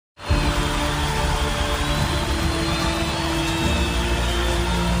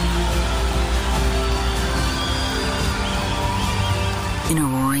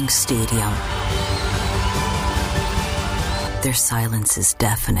stadium. Their silence is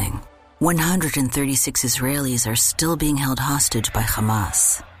deafening. 136 Israelis are still being held hostage by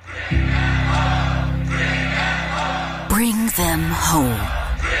Hamas. Bring them home.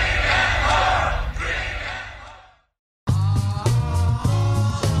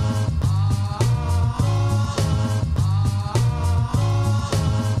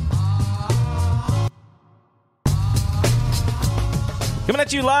 Coming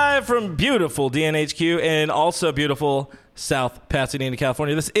at you live from beautiful DNHQ and also beautiful South Pasadena,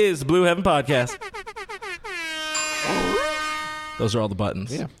 California. This is the Blue Heaven Podcast. Those are all the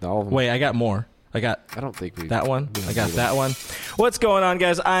buttons. Yeah, all of them. Wait, I got more. I don't think we that one. I got that one. What's going on,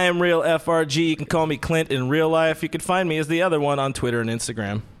 guys? I am Real FRG. You can call me Clint in real life. You can find me as the other one on Twitter and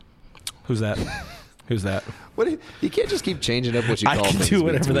Instagram. Who's that? Who's that? You can't just keep changing up what you call things. I can do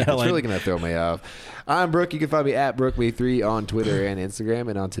whatever the hell It's really going to throw me off. I'm Brooke. You can find me at BrookeMe3 on Twitter and Instagram.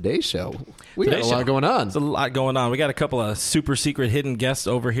 And on today's show, we got a lot going on. There's a lot going on. We got a couple of super secret hidden guests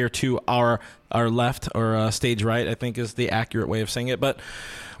over here to our left, or stage right, I think is the accurate way of saying it. But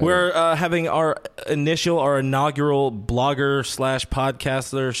we're having our inaugural blogger /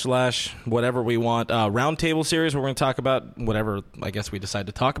 podcaster / whatever we want roundtable series where we're going to talk about whatever I guess we decide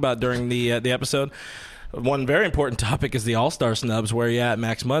to talk about during the episode. One very important topic is the All-Star snubs. Where are you at,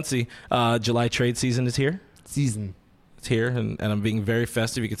 Max Muncy? July trade season is here. It's here, and I'm being very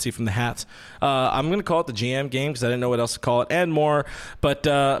festive. You can see from the hats. I'm going to call it the GM game because I didn't know what else to call it and more. But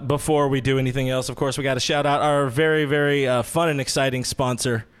before we do anything else, of course, we got to shout out our very, very fun and exciting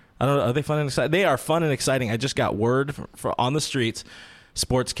sponsor. I don't know. Are they fun and exciting? They are fun and exciting. I just got word for on the streets,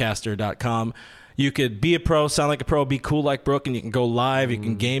 sportscaster.com. You could be a pro, sound like a pro, be cool like Brooke, and you can go live, you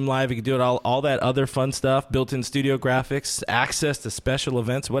can game live, you can do it all that other fun stuff, built-in studio graphics, access to special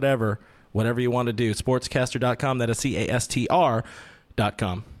events, whatever you want to do. Sportscaster.com, that is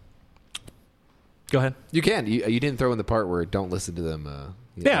CASTR.com. Go ahead. You can. You didn't throw in the part where don't listen to them.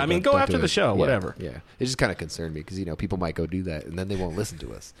 I mean, go after the show, whatever. Yeah. It just kind of concerned me because, people might go do that and then they won't listen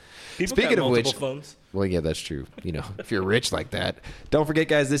to us. Speaking of which, phones. Well, yeah, that's true. If you're rich like that. Don't forget,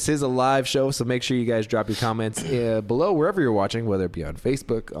 guys, this is a live show, so make sure you guys drop your comments below wherever you're watching, whether it be on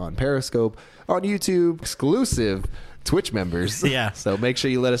Facebook, on Periscope, on YouTube, exclusive Twitch members. Yeah. So make sure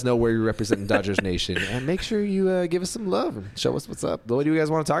you let us know where you're representing Dodgers Nation, and make sure you give us some love and show us what's up. What do you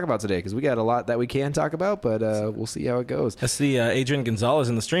guys want to talk about today? Because we got a lot that we can talk about, but we'll see how it goes. I see Adrian Gonzalez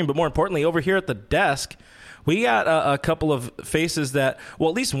in the stream, but more importantly, over here at the desk, we got a couple of faces that, well,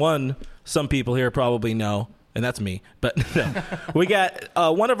 at least one, some people here probably know, and that's me. But no. We got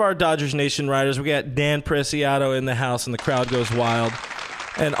one of our Dodgers Nation writers. We got Dan Preciado in the house, and the crowd goes wild.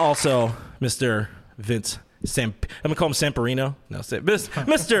 And also Mr. Vince I'm going to call him Samperino. No,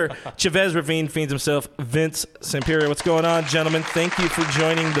 Mr. Chavez Ravine feeds himself. Vince Samperio. What's going on, gentlemen? Thank you for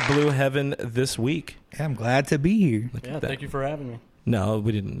joining the Blue Heaven this week. Yeah, I'm glad to be here. Thank you for having me. No,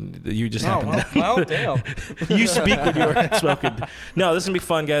 we didn't. You just happened. Well, damn. You speak when you are spoken. No, this is going to be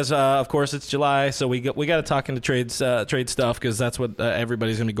fun, guys. Of course, it's July, so we got to talk into trade stuff because that's what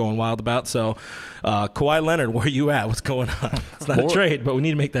everybody's going to be going wild about. So, Kawhi Leonard, where are you at? What's going on? It's not a trade, but we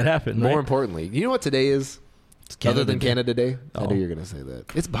need to make that happen. More right? importantly, you know what today is? Other than Canada Day? Oh. I knew you were going to say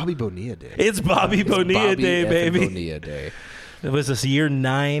that. It's Bobby Bonilla Day. It's Bobby Bonilla Day, baby. Bonilla Day. It was this year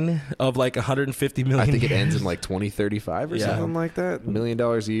 9 of like 150 million. I think it years. ends in like 2035 or something like that. $1 million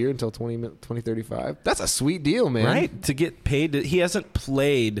a year until 2035. That's a sweet deal, man. Right? To get paid. He hasn't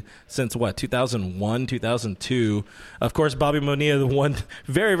played since, 2001, 2002. Of course, Bobby Bonilla, the one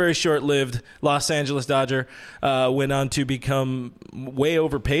very, very short-lived Los Angeles Dodger, went on to become way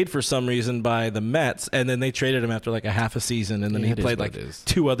overpaid for some reason by the Mets, and then they traded him after like a half a season, and then he played like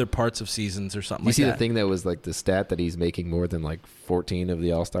 2 other parts of seasons or something like that. You see the thing that was like the stat that he's making more than like 14 of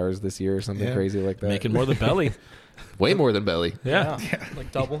the All-Stars this year or something crazy like that? Making more than Belly. Way more than Belly. Yeah.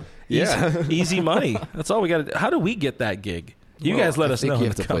 Like double. Easy money. That's all we got to do. How do we get that gig? You guys let us know you in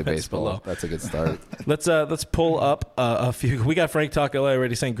have the to play comments baseball. below. That's a good start. Let's pull up a few. We got Frank Talk LA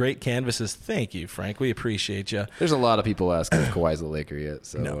already saying great canvases. Thank you, Frank. We appreciate you. There's a lot of people asking if Kawhi's a Laker yet.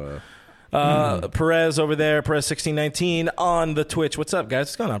 So. No. Perez over there, Perez 1619 on the Twitch. What's up, guys?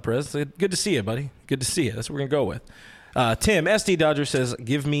 What's going on, Perez? Good to see you, buddy. Good to see you. That's what we're going to go with. Tim, SD Dodger says,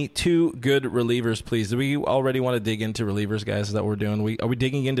 give me 2 good relievers, please. Do we already want to dig into relievers, guys? Is that what we're doing? Are we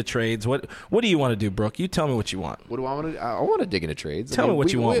digging into trades? What do you want to do, Brooke? You tell me what you want. What do I want to do? I want to dig into trades. Tell me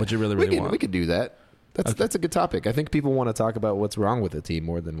what you want, what you really want. We could do that. That's a good topic. I think people want to talk about what's wrong with the team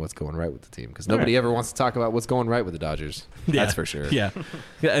more than what's going right with the team because nobody ever wants to talk about what's going right with the Dodgers. Yeah. That's for sure. Yeah.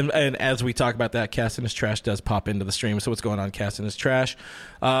 And as we talk about that, Cast in His Trash does pop into the stream. So what's going on, Cast in His Trash?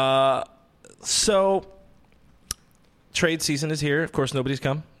 So trade season is here. Of course, nobody's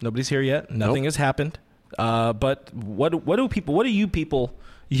come. Nobody's here yet. Nothing has happened. But what do you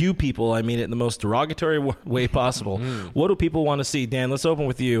people, I mean it in the most derogatory way possible. What do people want to see? Dan, let's open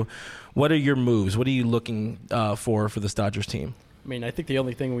with you. What are your moves? What are you looking for this Dodgers team? I mean, I think the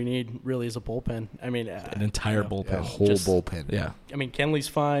only thing we need really is a bullpen. I mean, an entire bullpen. A whole bullpen. Yeah. I mean, Kenley's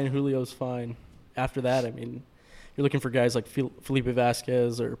fine. Julio's fine. After that, I mean, you're looking for guys like Felipe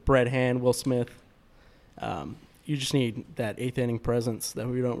Vasquez or Brett Hand, Will Smith. You just need that eighth inning presence that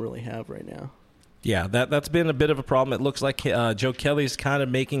we don't really have right now. Yeah, that's been a bit of a problem. It looks like Joe Kelly's kind of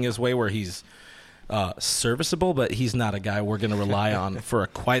making his way where he's serviceable, but he's not a guy we're going to rely on for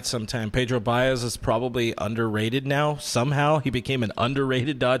quite some time. Pedro Baez is probably underrated now. Somehow he became an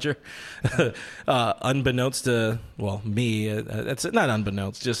underrated Dodger, unbeknownst to, me. It's not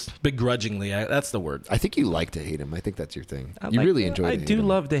unbeknownst, just begrudgingly. That's the word. I think you like to hate him. I think that's your thing. You really enjoy it. I do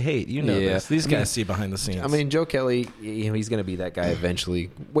love to hate. You know this. These guys see behind the scenes. I mean, Joe Kelly, he's going to be that guy eventually.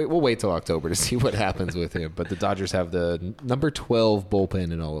 We'll wait till October to see what happens with him. But the Dodgers have the number 12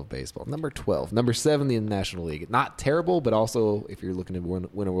 bullpen in all of baseball. Number 12. Number 7 in the National League. Not terrible, but also if you're looking to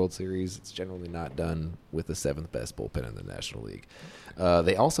win a World Series, it's generally not done with the 7th best bullpen in the National League.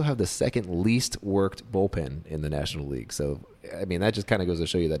 They also have the 2nd least worked bullpen in the National League. So, I mean, that just kind of goes to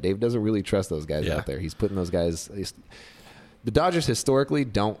show you that Dave doesn't really trust those guys out there. He's putting those guys... The Dodgers historically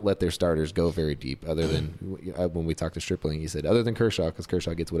don't let their starters go very deep, other than when we talked to Stripling, he said, other than Kershaw, because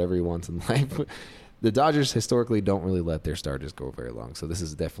Kershaw gets whatever he wants in life. The Dodgers historically don't really let their starters go very long, so this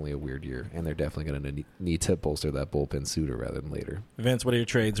is definitely a weird year, and they're definitely going to need to bolster that bullpen sooner rather than later. Vince, what are your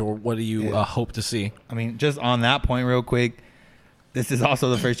trades, or what do you hope to see? I mean, just on that point real quick, this is also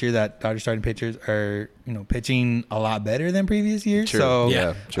the first year that Dodgers starting pitchers are, pitching a lot better than previous years. True.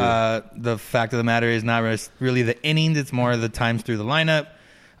 So True. The fact of the matter is not really the innings; it's more the times through the lineup.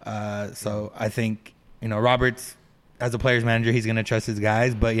 So I think Roberts, as a player's manager, he's going to trust his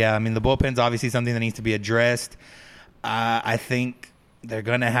guys. But yeah, I mean the bullpen's obviously something that needs to be addressed. I think they're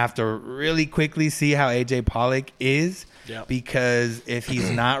going to have to really quickly see how AJ Pollock is. Yep. Because if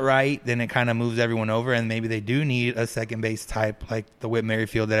he's not right, then it kind of moves everyone over, and maybe they do need a second base type like the Whit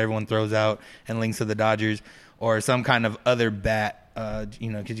Merrifield that everyone throws out and links to the Dodgers, or some kind of other bat,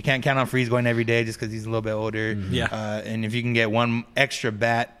 because you can't count on Freese going every day just because he's a little bit older. Yeah. And if you can get one extra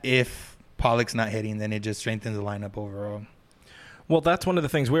bat, if Pollock's not hitting, then it just strengthens the lineup overall. Well, that's one of the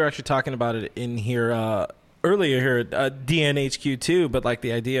things we were actually talking about it in here earlier here at DNHQ too, but like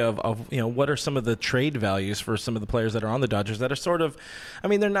the idea of what are some of the trade values for some of the players that are on the Dodgers that are sort of, I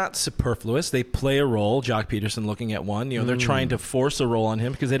mean, they're not superfluous. They play a role. Jock Peterson looking at one. They're trying to force a role on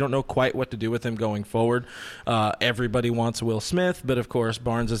him because they don't know quite what to do with him going forward. Everybody wants Will Smith, but of course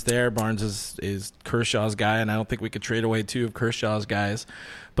Barnes is there. Barnes is Kershaw's guy, and I don't think we could trade away 2 of Kershaw's guys.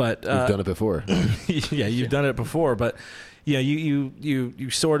 But we've done it before. Yeah, you've done it before, but. Yeah, you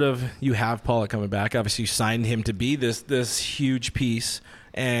sort of have Pollock coming back. Obviously, you signed him to be this huge piece,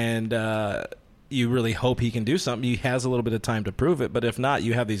 and you really hope he can do something. He has a little bit of time to prove it, but if not,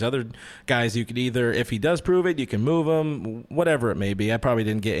 you have these other guys you could either, if he does prove it, you can move him, whatever it may be. I probably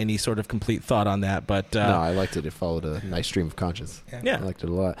didn't get any sort of complete thought on that, but no, I liked it. It followed a nice stream of conscience. Yeah. I liked it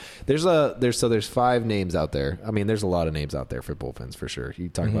a lot. There's 5 names out there. I mean, there's a lot of names out there for bullpens for sure. You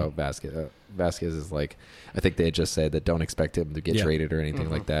talk about Vasquez. Vasquez is like, I think they had just said that don't expect him to get traded or anything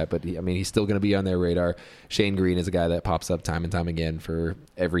like that. But he's still going to be on their radar. Shane Green is a guy that pops up time and time again for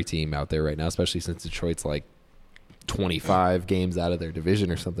every team out there right now, especially since Detroit's like 25 games out of their division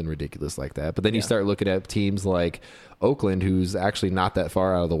or something ridiculous like that. But then you start looking at teams like Oakland, who's actually not that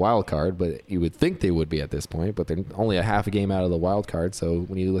far out of the wild card, but you would think they would be at this point, but they're only a half a game out of the wild card. So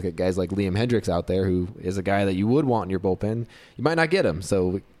when you look at guys like Liam Hendricks out there, who is a guy that you would want in your bullpen, you might not get him.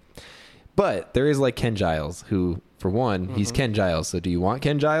 But there is like Ken Giles, who, for one, he's Ken Giles. So do you want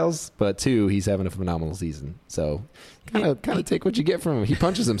Ken Giles? But 2, he's having a phenomenal season. So kind of take what you get from him. He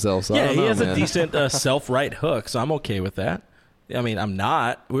punches himself. So I don't know, he has man. a decent self-right hook, so I'm okay with that. I mean, I'm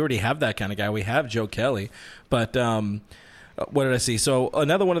not. We already have that kind of guy. We have Joe Kelly. But what did I see? So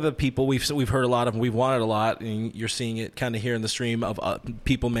another one of the people we've heard a lot of, and we've wanted a lot, and you're seeing it kind of here in the stream of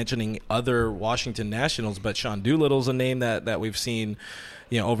people mentioning other Washington Nationals, but Sean Doolittle's a name that we've seen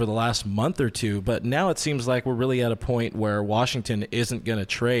over the last month or two. But now it seems like we're really at a point where Washington isn't going to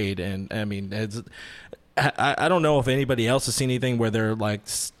trade. And, I mean, I don't know if anybody else has seen anything where they're, like,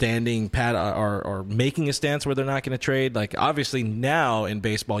 standing pat or making a stance where they're not going to trade. Like, obviously now in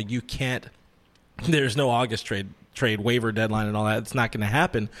baseball you can't – there's no August trade waiver deadline and all that. It's not going to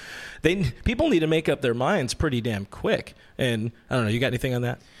happen. People need to make up their minds pretty damn quick. And I don't know, you got anything on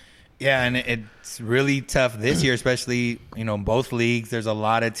that? Yeah, and it's really tough this year, especially, both leagues. There's a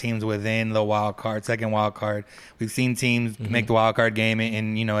lot of teams within the wild card, second wild card. We've seen teams make the wild card game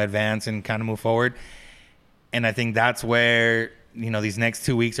and advance and kind of move forward. And I think that's where, these next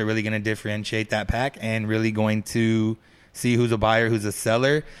 2 weeks are really going to differentiate that pack and really going to see who's a buyer, who's a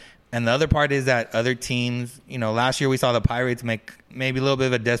seller. And the other part is that other teams, last year we saw the Pirates make maybe a little bit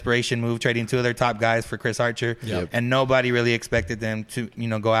of a desperation move, trading 2 of their top guys for Chris Archer. Yep. And nobody really expected them to,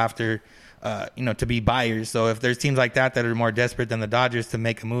 go after, to be buyers. So if there's teams like that are more desperate than the Dodgers to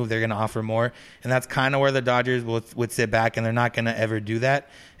make a move, they're going to offer more. And that's kind of where the Dodgers would sit back, and they're not going to ever do that.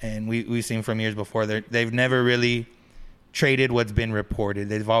 And we've seen from years before, they've never really traded what's been reported.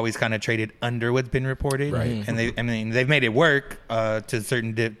 They've always kind of traded under what's been reported, right? And they've made it work to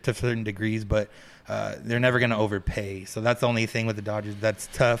certain degrees, but they're never going to overpay. So that's the only thing with the Dodgers that's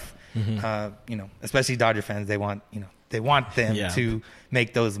tough. Especially Dodger fans, they want them to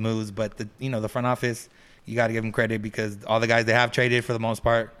make those moves, but the front office, you got to give them credit because all the guys they have traded for the most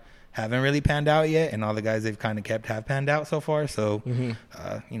part haven't really panned out yet, and all the guys they've kind of kept have panned out so far. So,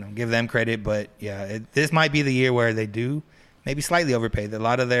 give them credit. But yeah, this might be the year where they do maybe slightly overpaid. A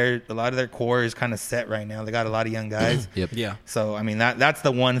lot of their core is kind of set right now. They got a lot of young guys. Yep. Yeah. So that's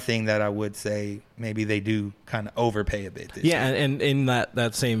the one thing that I would say maybe they do kind of overpay a bit. This year. And in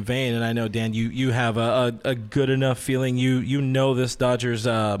that same vein, and I know Dan, you have a good enough feeling. You know this Dodgers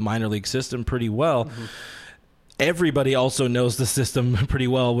minor league system pretty well. Everybody also knows the system pretty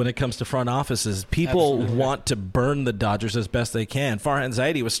well when it comes to front offices. People want to burn the Dodgers as best they can. Farhan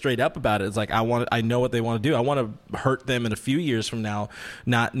Zaidi was straight up about it. It's like, I know what they want to do. I want to hurt them in a few years from now,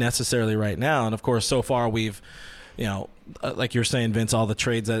 not necessarily right now. And of course, so far we've, like you're saying, Vince, all the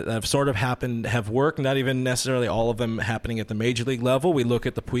trades that have sort of happened have worked. Not even necessarily all of them happening at the major league level. We look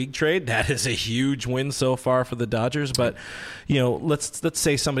at the Puig trade. That is a huge win so far for the Dodgers. But, let's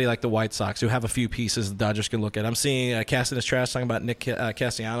say somebody like the White Sox who have a few pieces the Dodgers can look at. I'm seeing Casting is Trash talking about Nick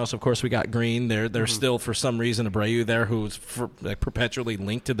Castellanos. Of course, we got Green. There's still, for some reason, Abreu there who's perpetually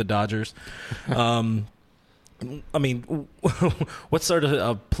linked to the Dodgers. I mean, what sort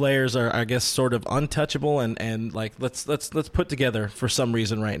of players are, I guess, sort of untouchable and like let's put together for some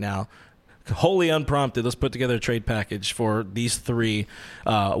reason right now, wholly unprompted. Let's put together a trade package for these 3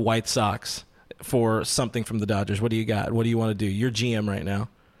 White Sox for something from the Dodgers. What do you got? What do you want to do? You're GM right now.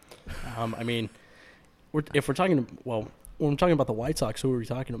 If we're talking, when we're talking about the White Sox, who are we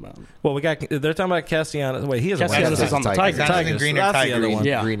talking about? Well, they're talking about Castellanos. Wait, he is Castellanos is on the Tigers. Castellanos and Green are That's the other Tigers. one.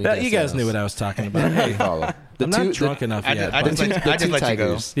 Yeah. Green and You guys Castellanos. knew what I was talking about. Hey, The I'm not drunk enough yet. I but- just let you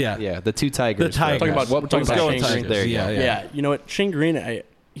go. Yeah. The 2 Tigers. The Tigers. We're talking about Shane Shane Green. There you go. Yeah. You know what? Shane Green,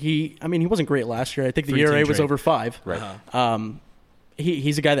 he wasn't great last year. I think the 3-team ERA was trade. over 5. Right.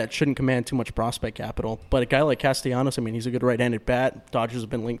 He's a guy that shouldn't command too much prospect capital. But a guy like Castellanos, he's a good right-handed bat. Dodgers have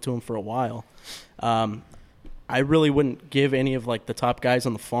been linked to him for a while. I really wouldn't give any of the top guys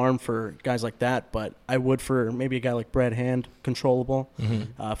on the farm for guys like that, but I would for maybe a guy like Brad Hand, controllable.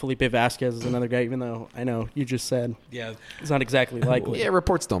 Felipe Vasquez is another guy, even though I know you just said it's not exactly likely. Yeah,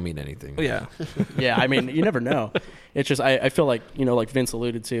 reports don't mean anything. Yeah. Yeah, you never know. It's just I feel like, like Vince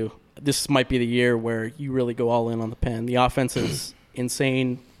alluded to, this might be the year where you really go all in on the pen. The offense is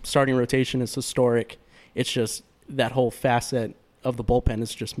insane. Starting rotation is historic. It's just that whole facet of the bullpen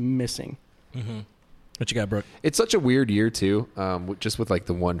is just missing. What you got, Brooke? It's such a weird year too, just with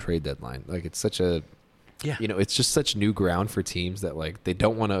the one trade deadline. It's such a, it's just such new ground for teams that they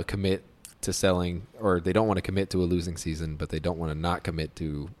don't want to commit to selling, or they don't want to commit to a losing season, but they don't want to not commit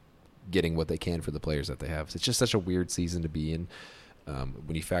to getting what they can for the players that they have. So it's just such a weird season to be in.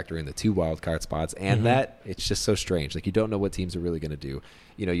 When you factor in the 2 wild card spots and that, it's just so strange. You don't know what teams are really going to do.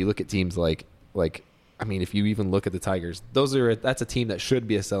 You look at teams like if you even look at the Tigers, that's a team that should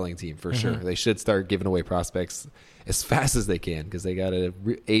be a selling team for sure. They should start giving away prospects as fast as they can because they got a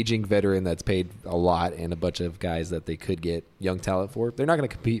aging veteran that's paid a lot and a bunch of guys that they could get young talent for. They're not going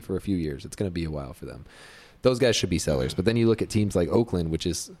to compete for a few years. It's going to be a while for them. Those guys should be sellers. But then you look at teams like Oakland, which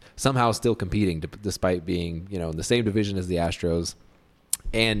is somehow still competing despite being in the same division as the Astros.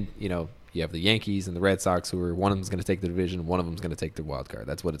 And, you have the Yankees and the Red Sox who are, one of them's going to take the division, one of them's going to take the wild card.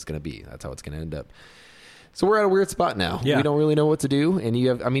 That's what it's going to be. That's how it's going to end up. So we're at a weird spot now. Yeah. We don't really know what to do. And you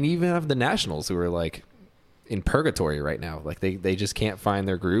have, even have the Nationals who are in purgatory right now. Like they just can't find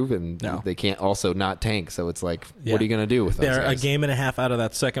their groove, and they can't also not tank. So it's like, what are you going to do with those They're guys? a game and a half out of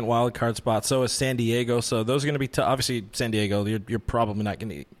that second wild card spot. So is San Diego. So those are going to be obviously San Diego. You're probably not going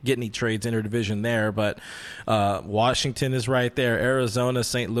to get any trades interdivision there, but Washington is right there. Arizona,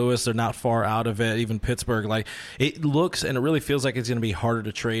 St. Louis, they're not far out of it. Even Pittsburgh. Like it looks and it really feels like it's going to be harder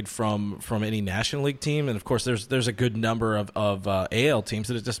to trade from any National League team. And of course, there's a good number of AL teams.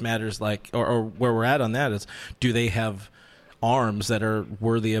 And it just matters like or where we're at on that is, do they have arms that are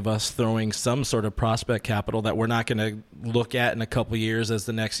worthy of us throwing some sort of prospect capital that we're not going to look at in a couple of years as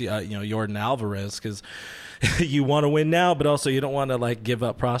the next Jordan Alvarez, because you want to win now, but also you don't want to like give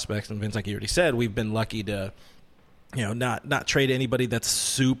up prospects. And Vince, like you already said, we've been lucky to not trade anybody that's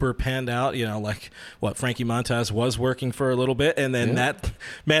super panned out. Like what Frankie Montas was working for a little bit, and then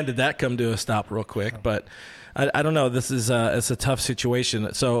did that come to a stop real quick. But I don't know. This is it's a tough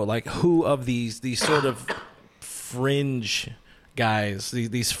situation. So like, who of these sort of fringe guys,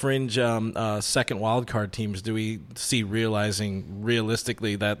 these fringe second wild card teams, do we see realizing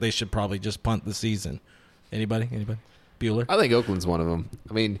realistically that they should probably just punt the season? Anybody? Bueller? I think Oakland's one of them.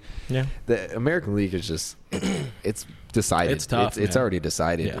 I mean, the American League is just it's decided. It's tough. It's already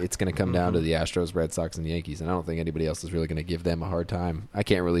decided. Yeah. It's going to come down to the Astros, Red Sox, and the Yankees, and I don't think anybody else is really going to give them a hard time. I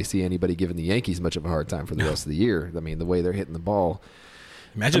can't really see anybody giving the Yankees much of a hard time for the rest of the year. I mean, the way they're hitting the ball.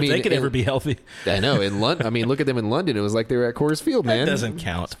 Imagine if they could ever be healthy. I know. In London, I mean, look at them in London. It was like they were at Coors Field, man. That doesn't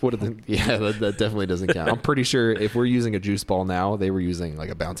count. That definitely doesn't count. I'm pretty sure if we're using a juice ball now, they were using like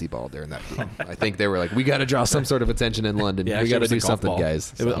a bouncy ball during that game. I think they were like, we got to draw some sort of attention in London. We got to do something,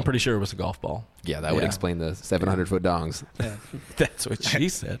 guys. I'm pretty sure it was a golf ball. Yeah, that would explain the 700-foot dongs. Yeah. That's what she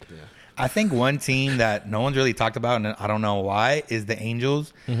said. Yeah. I think one team that no one's really talked about, and I don't know why, is the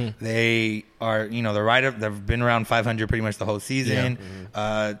Angels. Mm-hmm. They are, they're right up. They've been around 500 pretty much the whole season.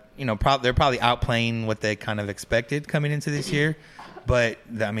 Yeah. Mm-hmm. They're probably outplaying what they kind of expected coming into this year. But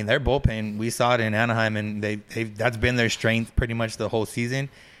I mean, their bullpen, we saw it in Anaheim, and that's been their strength pretty much the whole season.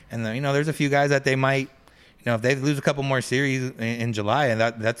 And there's a few guys that they might, if they lose a couple more series in July, and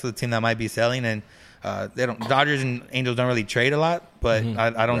that's the team that might be selling. And Dodgers and Angels don't really trade a lot, but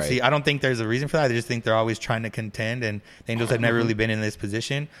I don't think there's a reason for that. I just think they're always trying to contend, and the Angels have never really been in this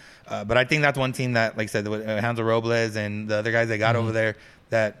position. But I think that's one team that, like I said, Hansel Robles and the other guys they got over there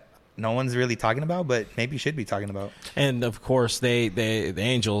that no one's really talking about, but maybe should be talking about. And of course, the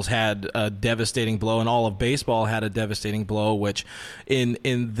Angels had a devastating blow, and all of baseball had a devastating blow, which in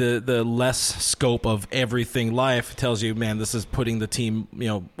the less scope of everything life tells you, man, this is putting the team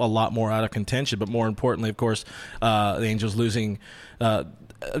a lot more out of contention. But more importantly, of course, the Angels losing a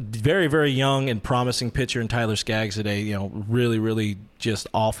very, very young and promising pitcher in Tyler Skaggs today. Really, really just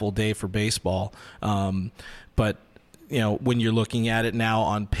awful day for baseball. But when you're looking at it now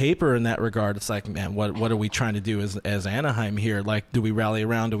on paper in that regard, it's like, man, what are we trying to do as Anaheim here? Like, do we rally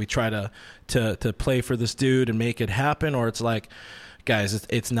around? Do we try to play for this dude and make it happen? Or it's like, guys,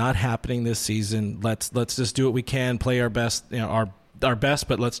 it's not happening this season. Let's just do what we can, play our best, our best,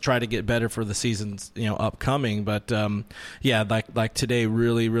 but let's try to get better for the seasons, upcoming. But like today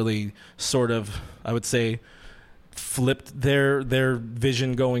really, really sort of, I would say, flipped their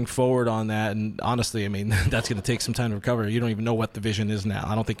vision going forward on that. And honestly, I mean, that's going to take some time to recover. You don't even know what the vision is now.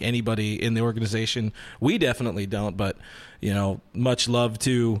 I don't think anybody in the organization, we definitely don't, but much love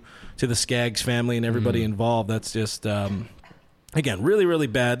to the Skaggs family and everybody involved. That's just again, really, really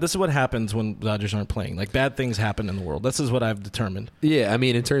bad. This is what happens when Dodgers aren't playing. Like, bad things happen in the world. This is what I've determined. Yeah, I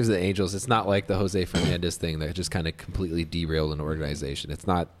mean, in terms of the Angels, it's not like the Jose Fernandez thing that just kind of completely derailed an organization. It's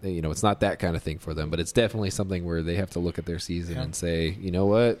not, it's not that kind of thing for them, but it's definitely something where they have to look at their season and say, you know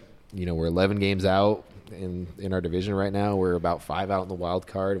what? We're 11 games out in our division right now. We're about 5 out in the wild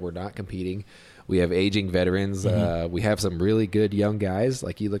card. We're not competing. We have aging veterans. We have some really good young guys.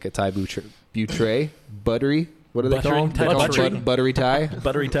 Like, you look at Ty Buttrey, Buttery. What do they call him? Buttery Ty.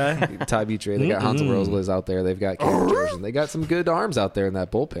 Buttery Ty. Ty Buttrey. They got Hansel Robles out there. They've got Cam Georgian. They got some good arms out there in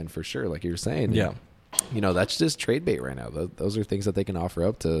that bullpen for sure, like you were saying. Yeah. That's just trade bait right now. Those are things that they can offer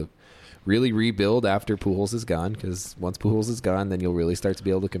up to really rebuild after Pujols is gone, because once Pujols is gone, then you'll really start to be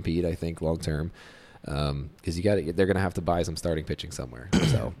able to compete, I think, long term. Because they're going to have to buy some starting pitching somewhere.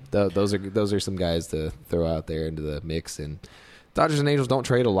 So those are some guys to throw out there into the mix. And Dodgers and Angels don't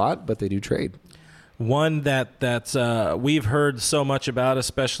trade a lot, but they do trade. One that we've heard so much about,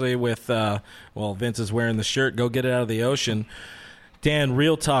 especially with, Vince is wearing the shirt, go get it out of the ocean. Dan,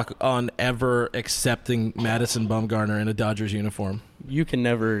 real talk on ever accepting Madison Bumgarner in a Dodgers uniform. You can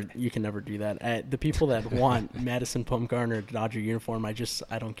never do that. The people that want Madison Bumgarner Dodger uniform, I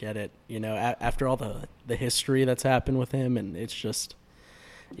don't get it. After all the history that's happened with him, and it's just,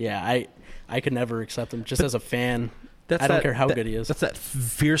 Yeah, I could never accept him just as a fan. That's I don't care how good he is. That's that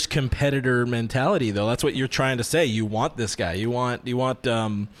fierce competitor mentality, though. That's what you're trying to say. You want this guy. You want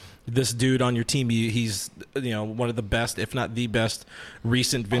this dude on your team. He's one of the best, if not the best,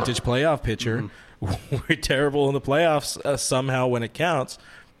 recent vintage playoff pitcher. We're terrible in the playoffs somehow when it counts.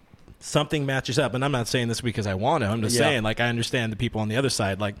 Something matches up, and I'm not saying this because I want to. I'm just saying, like, I understand the people on the other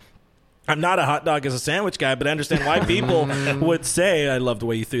side. Like, I'm not a hot dog as a sandwich guy, but I understand why people would say. I love the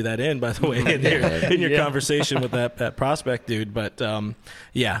way you threw that in, by the way, in your conversation with that prospect dude. But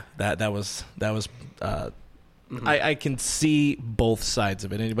that was. I can see both sides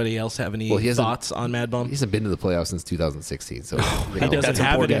of it. Anybody else have any thoughts on Mad Bum? He hasn't been to the playoffs since 2016, so he doesn't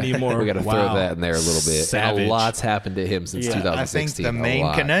have it anymore. We got to throw that in there a little bit. Savage. And a lot's happened to him since 2016. I think the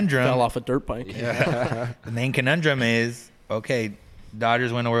main conundrum fell off a dirt bike. The main conundrum is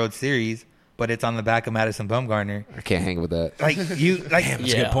Dodgers win a World Series, but it's on the back of Madison Bumgarner. I can't hang with that. Like That's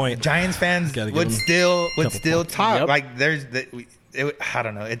a good point. Giants fans would still talk. Yep. Like I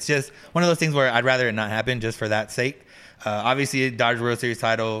don't know. It's just one of those things where I'd rather it not happen just for that sake. Obviously, a Dodgers World Series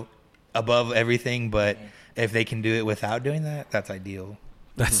title above everything, but if they can do it without doing that, that's ideal.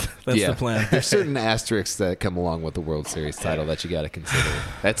 That's the plan. There's certain asterisks that come along with the World Series title that you got to consider.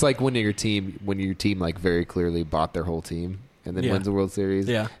 That's like when your team like very clearly bought their whole team and then wins the World Series.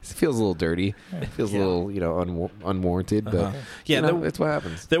 Yeah, it feels a little dirty. It feels a little unwarranted, but it's what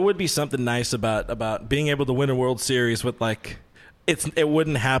happens. There would be something nice about being able to win a World Series with like. It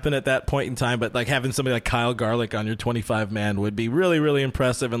wouldn't happen at that point in time, but like having somebody like Kyle Garlick on your 25-man would be really, really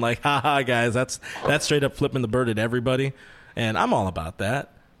impressive. And like, haha, guys, that's straight up flipping the bird at everybody. And I'm all about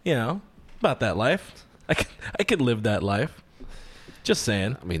that, about that life. I could live that life. Just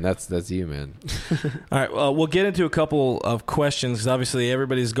saying. I mean, that's you, man. All right, well, we'll get into a couple of questions because obviously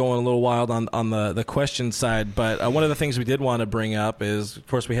everybody's going a little wild on the question side. But one of the things we did want to bring up is, of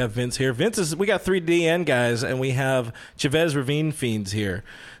course, we have Vince here. We got 3 DN guys, and we have Chavez Ravine Fiends here.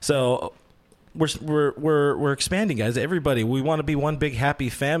 So we're expanding, guys. Everybody, we want to be one big happy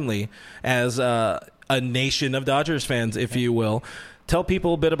family as a nation of Dodgers fans, if you will. Tell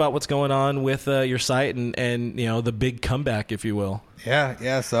people a bit about what's going on with your site and the big comeback, if you will.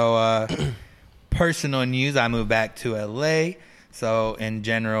 Yeah. So personal news, I moved back to LA. So in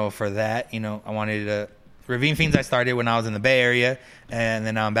general for that, I wanted to Ravine Fiends I started when I was in the Bay Area, and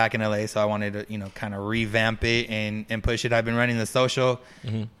then now I'm back in LA, so I wanted to kind of revamp it and push it. I've been running the social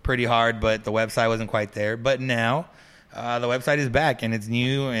pretty hard, but the website wasn't quite there. But now the website is back, and it's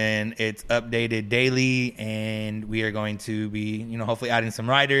new, and it's updated daily, and we are going to be, hopefully adding some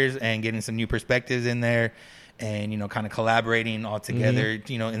writers and getting some new perspectives in there, and, kind of collaborating all together,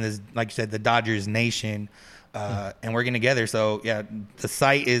 in this, like you said, the Dodgers Nation, and working together. So, yeah, the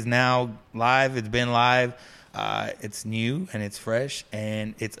site is now live. It's been live. It's new, and it's fresh,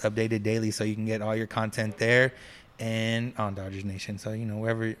 and it's updated daily, so you can get all your content there and on Dodgers Nation. So,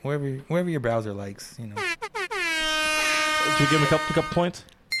 wherever your browser likes, Should we give him a couple points?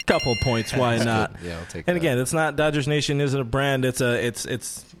 Couple points, why not? Yeah, I'll take and that. again, it's not Dodgers Nation isn't a brand. It's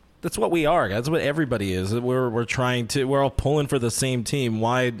that's what we are. That's what everybody is. We're all pulling for the same team.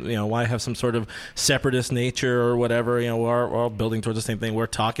 Why have some sort of separatist nature or whatever? We're all building towards the same thing. We're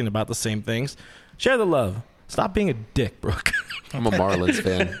talking about the same things. Share the love. Stop being a dick, Brooke. I'm a Marlins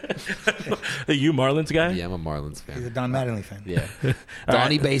fan. Are you a Marlins guy? Yeah, I'm a Marlins fan. He's a Don Mattingly fan. Yeah.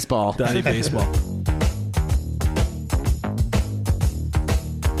 Donnie Baseball. Donnie Baseball.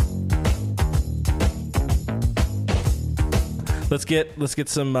 Let's get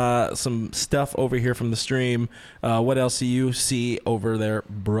some stuff over here from the stream. What else do you see over there,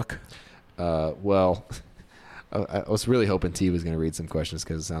 Brooke? Well, I was really hoping T was going to read some questions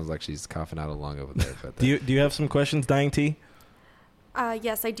because it sounds like she's coughing out a lung over there. But do you have some questions, Dying T?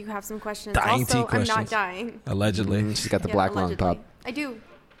 Yes, I do have some questions. Dying T also, questions. I'm not dying. Allegedly. She's got the black lung allegedly. pop. I do.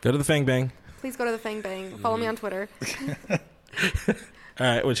 Go to the Fang Bang. Please go to the Fang Bang. Follow me on Twitter. All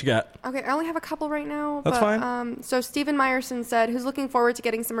right, what you got? Okay, I only have a couple right now. That's fine. So Stephen Meyerson said, who's looking forward to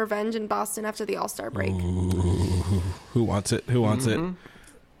getting some revenge in Boston after the All-Star break? Ooh, who wants it? Who wants it?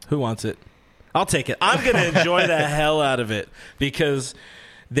 Who wants it? I'll take it. I'm going to enjoy the hell out of it because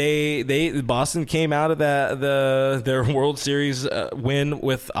Boston came out of their World Series win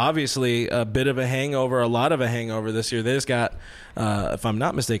with obviously a bit of a hangover, a lot of a hangover this year. They just got, if I'm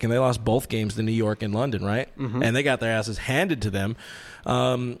not mistaken, they lost both games to New York and London, right? And they got their asses handed to them.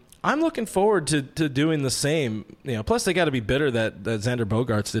 I'm looking forward to doing the same. Plus they got to be bitter that Xander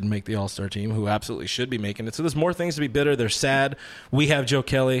Bogaerts didn't make the All-Star team, who absolutely should be making it. So there's more things to be bitter. They're sad. We have Joe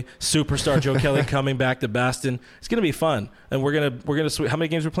Kelly, superstar Joe Kelly, coming back to Boston. It's gonna be fun, and we're gonna sweep. How many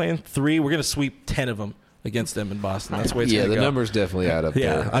games we're playing? 3. We're gonna sweep 10 of them. against them in Boston. That's the way it's Yeah, going to the go. numbers definitely add up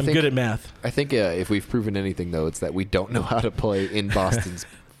Yeah, there. I'm good at math. I think if we've proven anything, though, it's that we don't know how to play in Boston's.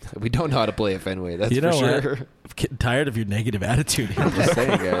 We don't know how to play at Fenway. That's You know for what? sure. I'm getting tired of your negative attitude here. I'm just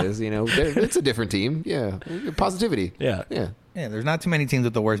saying, guys. It's a different team. Yeah, positivity. Yeah. Yeah. Yeah, there's not too many teams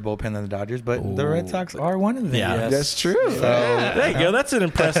with the worse bullpen than the Dodgers, but the Red Sox are one of them. Yeah. Yes. That's true. There you go. That's an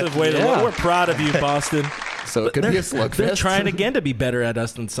impressive way to look. We're proud of you, Boston. So it could be a slugfest. They're trying again to be better at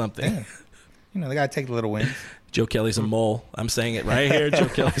us than something. Yeah. They got to take the little wins. Joe Kelly's a mole. I'm saying it right here. Joe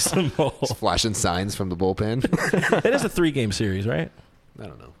Kelly's a mole. Just flashing signs from the bullpen. It is a 3-game series, right? I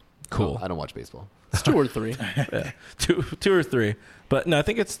don't know. Cool. I don't watch baseball. It's 2 or 3. Yeah. Two or 3. But no, I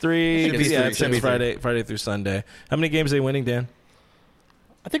think it's 3. I think it's yeah, three. it's Should be Friday through Sunday. How many games are they winning, Dan?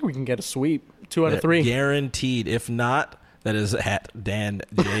 I think we can get a sweep. 2 out of 3. Guaranteed. If not, that is at Dan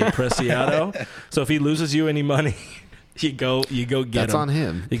J. Preciado. So if he loses you any money, you go get him. That's on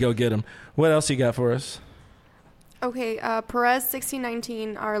him. You go get him. What else you got for us? Okay,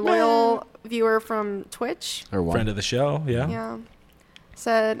 Perez1619, our loyal viewer from Twitch. Or one. Friend of the show, yeah. Yeah.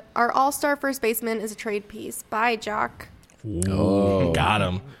 Said, our all-star first baseman is a trade piece. Bye, Jock. Oh. Got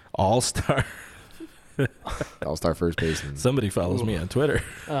him. All-star. All-star first baseman. Somebody follows me on Twitter.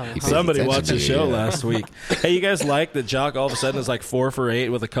 He pays Somebody attention watched to the you, show yeah. last week. Hey, you guys like that Jock all of a sudden is like 4 for 8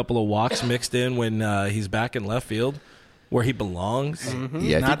 with a couple of walks mixed in when he's back in left field where he belongs?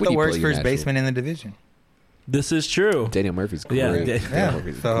 Yeah, I Not think when the you worst play your first natural- baseman in the division. This is true. Daniel Murphy's great. Yeah, Daniel yeah.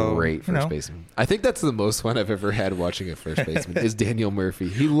 Murphy's So, great first baseman. I think that's the most fun I've ever had watching a first baseman is Daniel Murphy.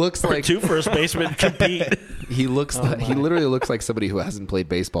 He looks like 2 first basemen compete. he literally looks like somebody who hasn't played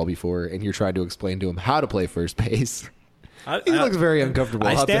baseball before, and you're trying to explain to him how to play first base. He looks very uncomfortable.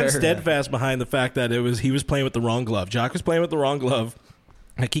 I out stand there. steadfast behind the fact that he was playing with the wrong glove. Jock was playing with the wrong glove.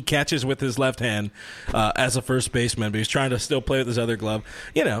 Like he catches with his left hand as a first baseman, but he's trying to still play with his other glove.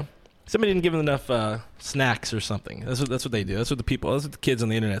 Somebody didn't give him enough snacks or something. That's what they do. That's what the kids on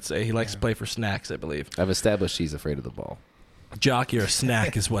the internet say. He likes to play for snacks, I believe. I've established he's afraid of the ball. Jock, you're a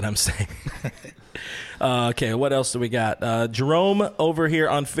snack is what I'm saying. Okay, what else do we got? Jerome over here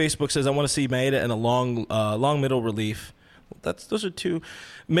on Facebook says, I want to see Maeda in a long middle relief. Those are 2.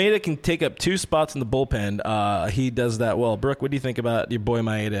 Maeda can take up 2 spots in the bullpen. He does that well. Brooke, what do you think about your boy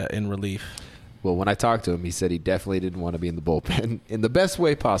Maeda in relief? Well, when I talked to him, he said he definitely didn't want to be in the bullpen in the best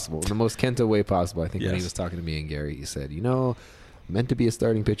way possible, in the most Kento way possible. I think when he Yes. was talking to me and Gary, he said, meant to be a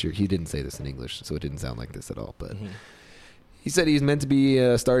starting pitcher. He didn't say this in English, so it didn't sound like this at all. But he said he's meant to be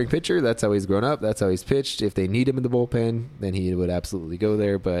a starting pitcher. That's how he's grown up. That's how he's pitched. If they need him in the bullpen, then he would absolutely go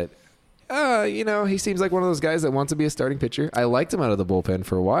there. But he seems like one of those guys that wants to be a starting pitcher. I liked him out of the bullpen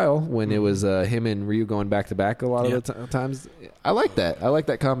for a while when it was him and Ryu going back to back a lot of the times. I like that. I like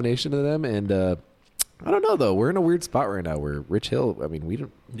that combination of them. And I don't know though. We're in a weird spot right now where Rich Hill. I mean, we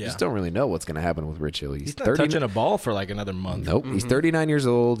just don't really know what's going to happen with Rich Hill. He's not touching a ball for like another month. Nope. He's 39 years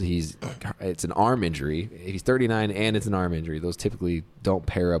old. It's an arm injury. He's 39 and it's an arm injury. Those typically don't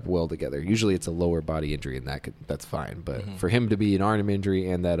pair up well together. Usually it's a lower body injury, and that's fine. But for him to be an arm injury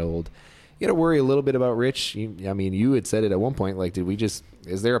and that old. You got to worry a little bit about Rich. You had said it at one point. Like,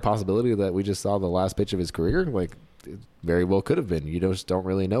 is there a possibility that we just saw the last pitch of his career? Like, it very well could have been. You just don't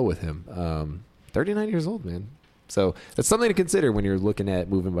really know with him. 39 years old, man. So that's something to consider when you're looking at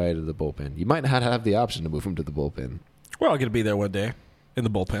moving by to the bullpen. You might not have the option to move him to the bullpen. We're all going to be there one day in the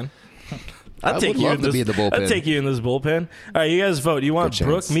bullpen. I would love to be in the bullpen. I'd take you in this bullpen. All right, you guys vote. You want Good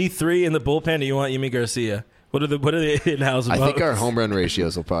Brooke, chance. me 3 in the bullpen, or you want Yimi Garcia? What are the in-house votes? I think our home run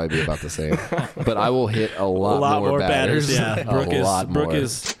ratios will probably be about the same. But I will hit a lot more batters. Yeah, a Brooke more.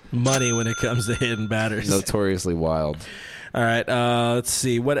 is money when it comes to hitting batters. Notoriously wild. All right, let's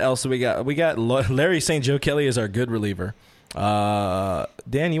see. What else do we got? We got Larry saying Joe Kelly is our good reliever.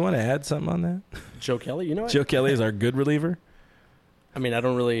 Dan, you want to add something on that? Joe Kelly, you know what? Joe Kelly is our good reliever? I mean, I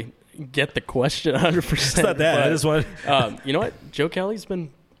don't really get the question 100%. It's not that. but, I just want... you know what? Joe Kelly's been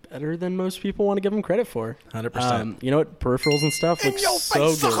better than most people want to give him credit for. 100%. You know what? Peripherals and stuff look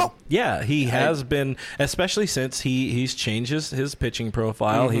so good. Yeah, he has been, especially since he's changed his pitching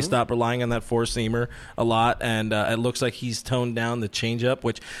profile. He stopped relying on that four-seamer a lot, and it looks like he's toned down the changeup,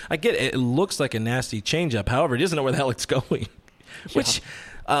 which I get. It looks like a nasty changeup. However, he doesn't know where the hell it's going, which...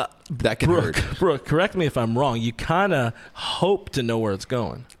 That can hurt. Brooke, correct me if I'm wrong. You kind of hope to know where it's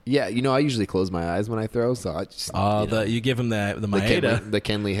going. Yeah, I usually close my eyes when I throw, so I just You give him the Maeda. the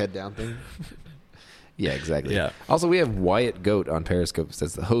Kenley head down thing. Yeah, exactly. Yeah. Also, we have Wyatt Goat on Periscope.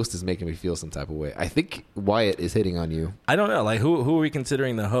 Says the host is making me feel some type of way. I think Wyatt is hitting on you. I don't know. Like, who are we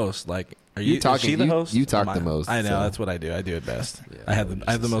considering the host? Like, are you talking? Is she the host? You talk the most. I know. So. That's what I do. I do it best. Yeah, I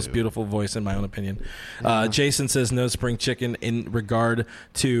have the most beautiful voice in my own opinion. Jason says no spring chicken in regard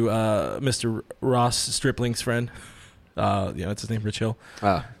to Mr. Ross Stripling's friend. That's his name, Rich Hill.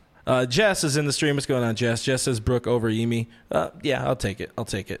 Jess is in the stream. What's going on, Jess? Jess says Brooke over Emi. Yeah, I'll take it.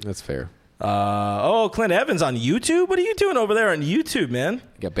 That's fair. Clint Evans on YouTube? What are you doing over there on YouTube, man?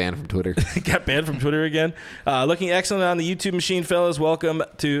 Got banned from Twitter. Got banned from Twitter again. Looking excellent on the YouTube machine, fellas. Welcome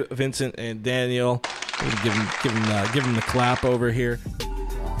to Vincent and Daniel. Give him the clap over here.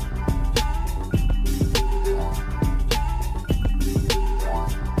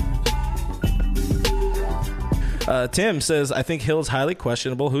 Tim says, I think Hill's highly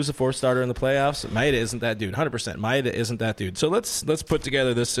questionable. Who's the fourth starter in the playoffs? Maeda isn't that dude. 100%. Maeda isn't that dude. So let's put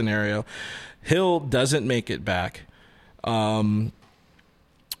together this scenario. Hill doesn't make it back. You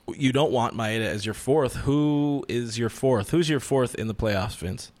don't want Maeda as your fourth. Who is your fourth? Who's your fourth in the playoffs,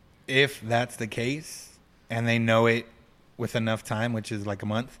 Vince? If that's the case, and they know it with enough time, which is like a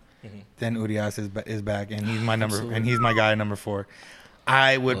month, then Urias is back, and he's my number, and he's my guy number 4.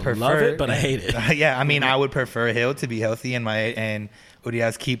 I would prefer love it, but I hate it. Yeah, I mean, I would prefer Hill to be healthy and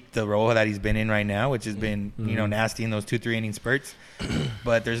Urias keep the role that he's been in right now, which has been nasty in those 2-3 inning spurts.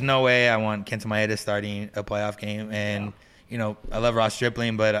 But there's no way I want Kenta Maeda starting a playoff game. And I love Ross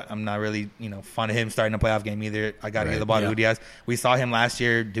Stripling, but I'm not really fond of him starting a playoff game either. I got to get the ball to Urias. We saw him last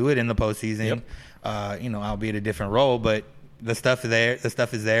year do it in the postseason. Yep. Albeit a different role, but the stuff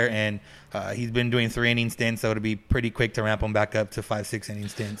is there, and he's been doing 3 inning stints, so it'll be pretty quick to ramp him back up to 5-6 inning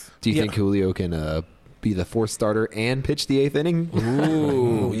stints. Do you think Julio can be the fourth starter and pitch the 8th inning?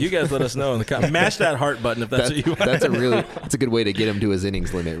 Ooh, you guys let us know in the comments. Mash that heart button if that's what you want. That's a good way to get him to his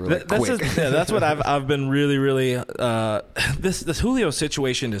innings limit really quick. That's what I've been really this Julio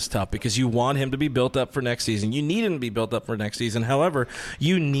situation is tough because you want him to be built up for next season. You need him to be built up for next season. However,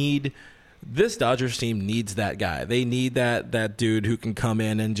 this Dodgers team needs that guy. They need that dude who can come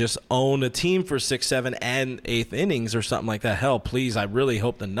in and just own a team for 6, 7, and 8th innings or something like that. Hell, please, I really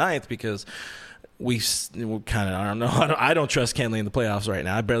hope the 9th because we kind of, I don't know. I don't trust Kenley in the playoffs right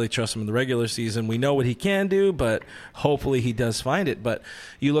now. I barely trust him in the regular season. We know what he can do, but hopefully he does find it. But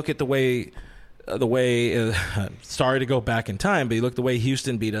you look at the way sorry to go back in time, but you look at the way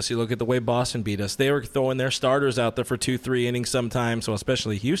Houston beat us. You look at the way Boston beat us. They were throwing their starters out there for 2-3 innings sometimes, so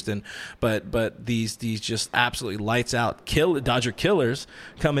especially Houston. But these just absolutely lights out Dodger killers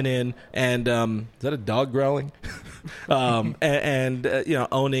coming in and is that a dog growling? and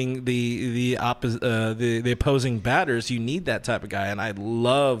owning the opposing batters. You need that type of guy, and I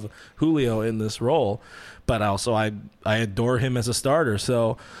love Julio in this role, but also I adore him as a starter.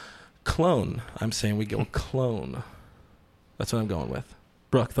 So. Clone. I'm saying we go clone. That's what I'm going with.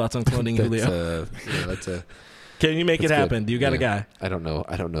 Brooke, thoughts on cloning Julio? Can you make it happen? Good. Do you got a guy? I don't know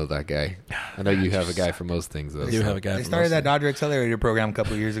that guy. I know you have a guy for most things, though. I do have a guy. They started that Dodger Accelerator program a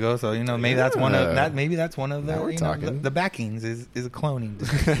couple of years ago, so maybe that's one of that. Maybe that's one of the backings is a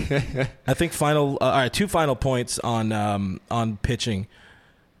cloning. I think all right. 2 final points on pitching.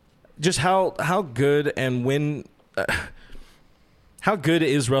 Just how good and when. How good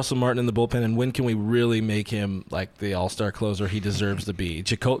is Russell Martin in the bullpen, and when can we really make him like the all-star closer he deserves to be?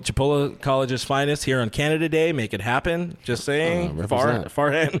 Chipola College's finest here on Canada Day. Make it happen. Just saying.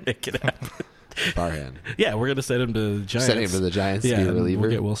 Farhan, make it happen. Farhan. Yeah, we're going to send him to the Giants. Send him to the Giants to be a reliever.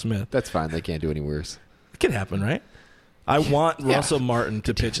 We'll get Will Smith. That's fine. They can't do any worse. It can happen, right? I want Russell Martin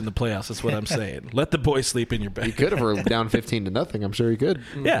to pitch in the playoffs. That's what I'm saying. Let the boy sleep in your bed. He could have. We're down 15-0. I'm sure he could.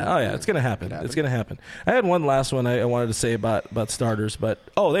 Yeah. Oh, yeah. It's going to happen. It's going to happen. I had one last one I wanted to say about starters, but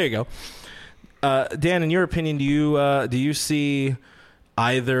there you go. Dan, in your opinion, do you see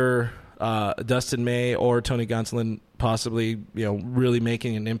either Dustin May or Tony Gonsolin possibly really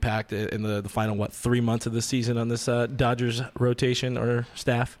making an impact in the final 3 months of the season on this Dodgers rotation or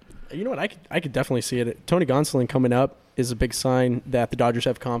staff? You know what? I could definitely see it. Tony Gonsolin coming up is a big sign that the Dodgers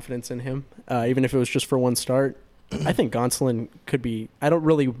have confidence in him, even if it was just for one start. I think Gonsolin could be – I don't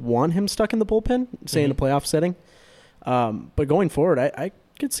really want him stuck in the bullpen, say in a playoff setting. But going forward, I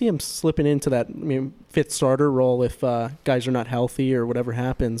could see him slipping into that fifth starter role if guys are not healthy or whatever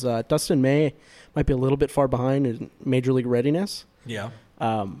happens. Dustin May might be a little bit far behind in Major League readiness. Yeah.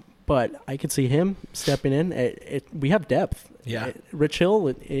 But I could see him stepping in. We have depth. Yeah. Rich Hill,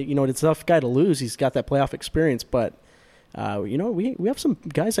 it's a tough guy to lose. He's got that playoff experience, but we have some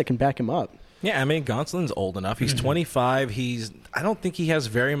guys that can back him up. Yeah, Gonsolin's old enough. He's 25. I don't think he has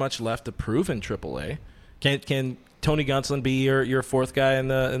very much left to prove in AAA. Can Tony Gonsolin be your fourth guy in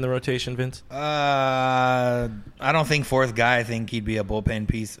the rotation, Vince? I don't think fourth guy. I think he'd be a bullpen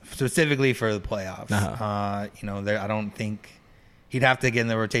piece specifically for the playoffs. I don't think he'd have to get in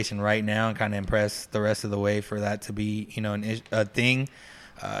the rotation right now and kind of impress the rest of the way for that to be a thing.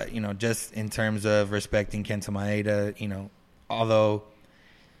 Just in terms of respecting Kenta Maeda, although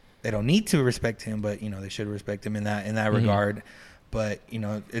they don't need to respect him, but they should respect him in that regard. But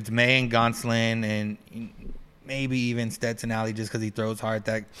it's May and Gonsolin and maybe even Stetson Alley just because he throws hard.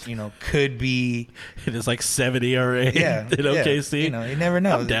 That could be. It is like 70 or 8 in OKC. You never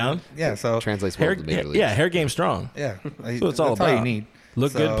know. I'm down. Yeah, so translates well to the major leagues. Yeah, hair game strong. Yeah, so it's all about. All you need.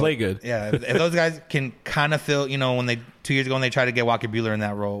 Look good, play good. Yeah, if those guys can kind of feel, when they 2 years ago when they tried to get Walker Buehler in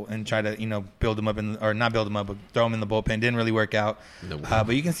that role and try to build him up or not build him up, but throw him in the bullpen, didn't really work out. No.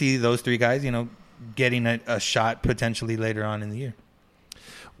 But you can see those 3 guys, getting a shot potentially later on in the year.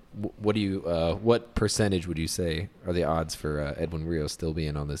 What percentage would you say are the odds for Edwin Rios still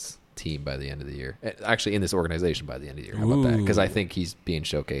being on this team by the end of the year? Actually, in this organization by the end of the year. How about that? Because I think he's being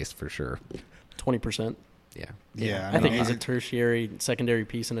showcased for sure. 20%. Yeah. I think he's a tertiary, secondary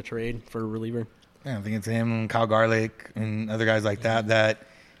piece in a trade for a reliever. Yeah, I think it's him, Kyle Garlick, and other guys like that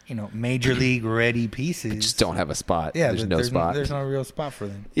major league ready pieces. They just don't have a spot. Yeah, there's no spot. There's no real spot for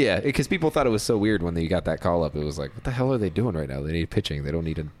them. Yeah, because people thought it was so weird when they got that call up. It was like, what the hell are they doing right now? They need pitching. They don't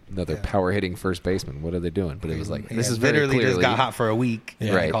need another power hitting first baseman. What are they doing? But it was like, this is very literally clearly just got hot for a week.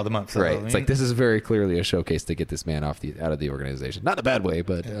 Yeah, right. Called them up. So, right. It's like, this is very clearly a showcase to get this man out of the organization. Not in a bad way,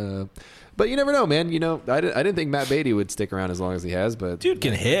 but you never know, man. I didn't think Matt Beatty would stick around as long as he has, but dude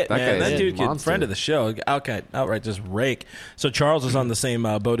can hit, man. That dude can friend of the show. Outright just rake. So Charles is on the same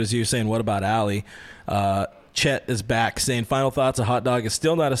boat as you, saying, what about Allie? Chet is back saying, final thoughts, a hot dog is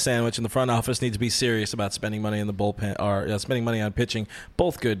still not a sandwich, and the front office needs to be serious about spending money in the bullpen or spending money on pitching.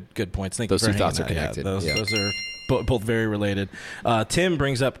 Both good points. Thank those you for two thoughts are hanging out. connected. Those are both very related. Tim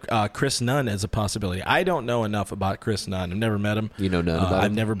brings up Chris Nunn as a possibility. I don't know enough about Chris Nunn. I've never met him. You know none about him?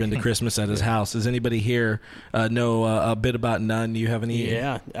 I've never been to Christmas at his house. Does anybody here know a bit about Nunn? Do you have any?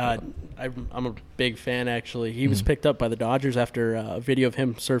 Yeah, I'm a big fan, actually. He was picked up by the Dodgers after a video of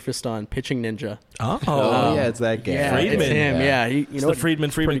him surfaced on Pitching Ninja. Oh, yeah, it's that guy. Yeah, Friedman. it's him. Yeah, It's the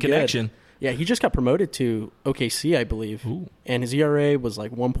Friedman connection. Good. Yeah, he just got promoted to OKC, I believe. Ooh. And his ERA was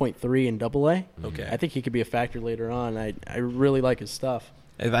like 1.3 in AA. Okay. I think he could be a factor later on. I really like his stuff.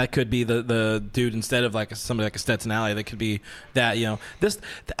 That could be the dude instead of like somebody like a Stetson Alley. That could be that, this.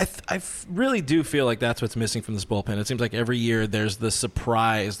 I really do feel like that's what's missing from this bullpen. It seems like every year there's the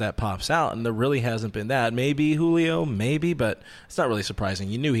surprise that pops out, and there really hasn't been that. Maybe Julio, but it's not really surprising.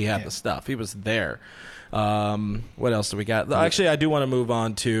 You knew he had the stuff. He was there. What else do we got? Actually, I do want to move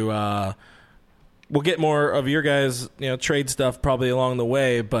on to. We'll get more of your guys' trade stuff probably along the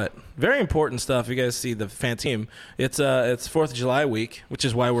way, but very important stuff. You guys see the fan team. It's 4th of July week, which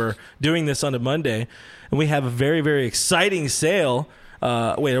is why we're doing this on a Monday, and we have a very, very exciting sale.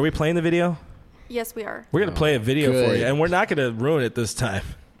 Wait, are we playing the video? Yes, we are. We're going to play a video good. for you, and we're not going to ruin it this time.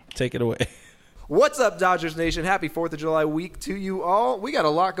 Take it away. What's up, Dodgers Nation? Happy 4th of July week to you all. We got a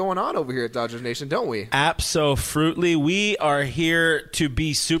lot going on over here at Dodgers Nation, don't we? Abso-fruitly. We are here to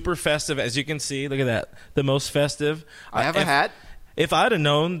be super festive, as you can see. Look at that. The most festive. I have a hat. If I'd have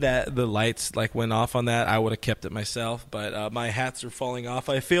known that the lights went off on that, I would have kept it myself. But my hats are falling off,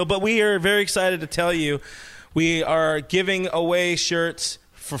 I feel. But we are very excited to tell you we are giving away shirts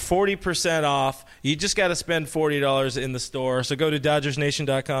for 40% off. You just got to spend $40 in the store. So go to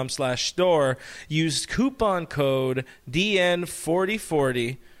DodgersNation.com/store. Use coupon code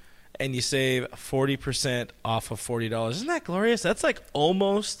DN4040, and you save 40% off of $40. Isn't that glorious? That's like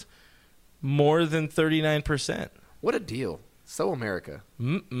almost more than 39%. What a deal. So America.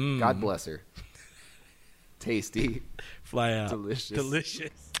 Mm-mm. God bless her. Tasty. Fly out. Delicious.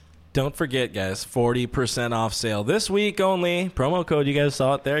 Don't forget, guys, 40% off sale this week only. Promo code, you guys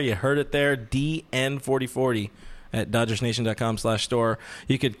saw it there. You heard it there, DN4040 at DodgersNation.com/store.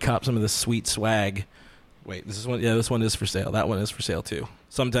 You could cop some of the sweet swag. Wait, this one is for sale. That one is for sale too.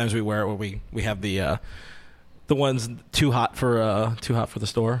 Sometimes we wear it where we have the ones too hot for the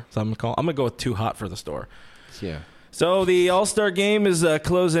store. So I'm gonna go with too hot for the store. Yeah. So the All-Star game is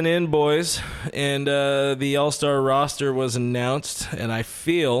closing in, boys, and the All-Star roster was announced, and I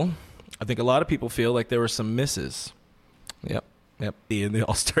think a lot of people feel like there were some misses. Yep. In the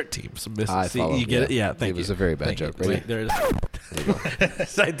All-Star team, some misses. I follow. You get it? Yeah, thank you. It was a very bad joke. Right? Right? There it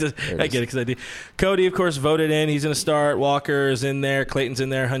is. I get it because I did. Cody, of course, voted in. He's going to start. Walker is in there. Clayton's in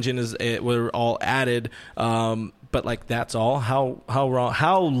there. Hunjin we're all added. But that's all.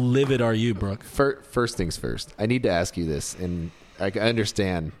 How livid are you, Brooke? First things first. I need to ask you this, and I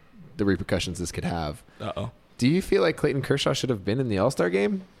understand the repercussions this could have. Uh-oh. Do you feel like Clayton Kershaw should have been in the All-Star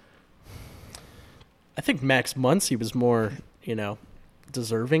game? I think Max Muncy was more,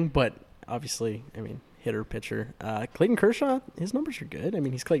 deserving, but obviously, hitter, pitcher. Clayton Kershaw, his numbers are good.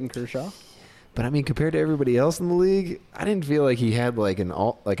 He's Clayton Kershaw. But compared to everybody else in the league, I didn't feel like he had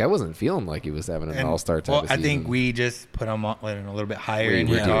I wasn't feeling like he was having an all-star type of season. I think we just put him on a little bit higher in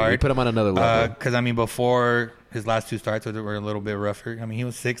we regard. We put him on another level. Because, before his last 2 starts were a little bit rougher. He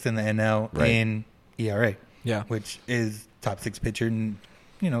was 6th in the NL in ERA. Yeah. Which is top 6 pitcher,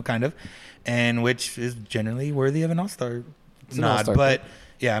 kind of. And which is generally worthy of an all-star nod. But,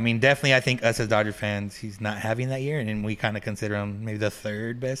 yeah, definitely I think us as Dodger fans, he's not having that year. And we kind of consider him maybe the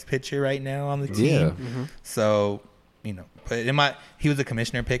 3rd best pitcher right now on the team. Yeah. Mm-hmm. So, but he was a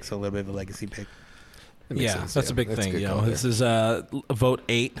commissioner pick, so a little bit of a legacy pick. Yeah, that's a big thing. This is vote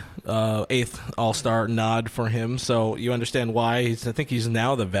 8th All-Star nod for him. So you understand why I think he's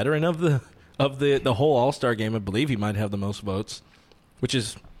now the veteran of the whole All-Star game. I believe he might have the most votes, which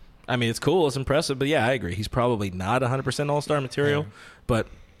is, it's cool, it's impressive. But yeah, I agree. He's probably not 100% All-Star material, but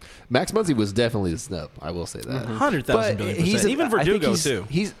Max Muncy was definitely the snub. I will say that 100,000 billion%. Even Verdugo too.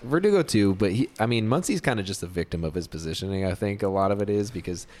 He's Verdugo too, but Muncy's kind of just a victim of his positioning. I think a lot of it is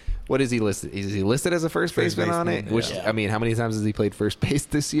because what is he listed? Is he listed as a first baseman on it? Yeah. Which how many times has he played first base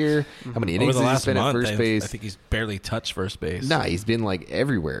this year? How many innings has he spent at first base? I think he's barely touched first base. Nah, he's been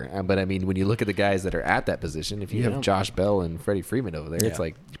everywhere. But when you look at the guys that are at that position, if you have Josh Bell and Freddie Freeman over there, it's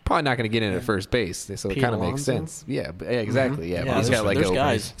like you're probably not going to get in at first base. So it kind of makes sense. Yeah, exactly. Mm-hmm. Yeah,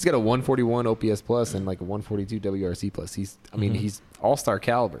 but he's got a 141 OPS plus and a 142 WRC plus. He's all-star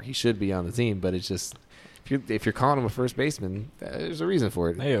caliber. He should be on the team, but it's just if you're calling him a first baseman, there's a reason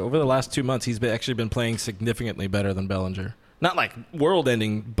for it. Hey, over the last 2 months, he's actually been playing significantly better than Bellinger. Not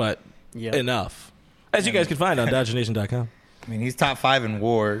world-ending, but enough. As you guys can find on DodgerNation.com. He's top 5 in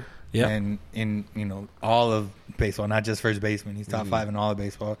WAR. Yeah, and in all of baseball, not just first baseman. He's top 5 in all of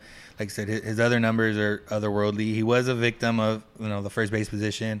baseball. Like I said, his other numbers are otherworldly. He was a victim of the first base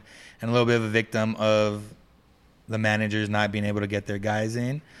position, and a little bit of a victim of the managers not being able to get their guys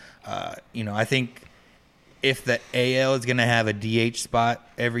in. I think if the AL is going to have a DH spot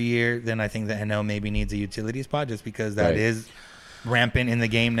every year, then I think the NL maybe needs a utility spot just because that is rampant in the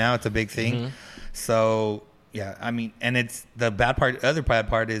game now. It's a big thing. Mm-hmm. So. Yeah, and it's the bad part. Other bad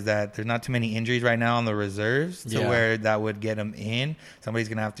part is that there's not too many injuries right now on the reserves to where that would get them in. Somebody's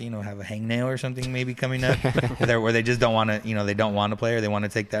gonna have to, have a hangnail or something maybe coming up, where they just don't want to, they don't want to play or they want to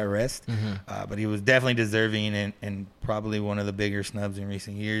take that rest. Mm-hmm. But he was definitely deserving and probably one of the bigger snubs in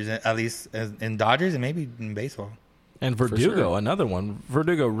recent years, at least in Dodgers and maybe in baseball. And Verdugo, another one.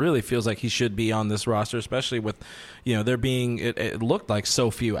 Verdugo really feels like he should be on this roster, especially with, there being, it looked like so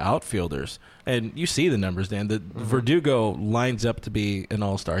few outfielders. And you see the numbers, Dan. Verdugo lines up to be an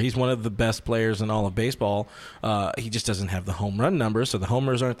all-star. He's one of the best players in all of baseball. He just doesn't have the home run numbers, so the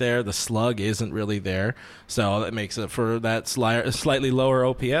homers aren't there. The slug isn't really there. So that makes it for that slightly lower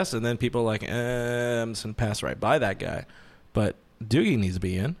OPS. And then people are like, I'm just going to pass right by that guy. But Doogie needs to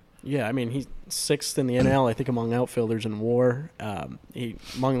be in. Yeah, he's 6th in the NL, I think, among outfielders in WAR. He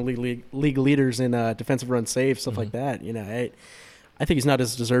among league leaders in defensive run saves, stuff like that. I think he's not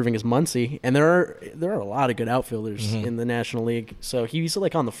as deserving as Muncy, and there are a lot of good outfielders in the National League. So he's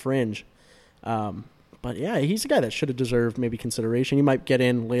on the fringe. But yeah, he's a guy that should have deserved maybe consideration. He might get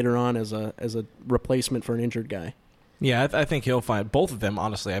in later on as a replacement for an injured guy. Yeah, I think he'll find both of them.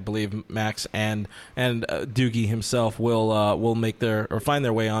 Honestly, I believe Max and Doogie himself will make find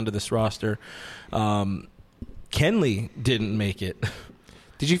their way onto this roster. Kenley didn't make it.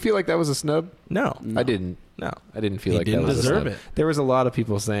 Did you feel like that was a snub? No. I didn't. No, I didn't feel like that was a snub. He didn't deserve it. There was a lot of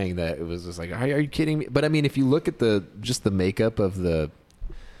people saying that it was just like, are you kidding me? But if you look at the makeup of the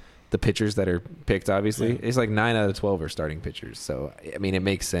pitchers that are picked, obviously, it's 9 out of 12 are starting pitchers. So, it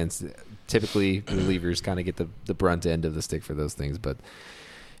makes sense. Typically, relievers kind of get the brunt end of the stick for those things. But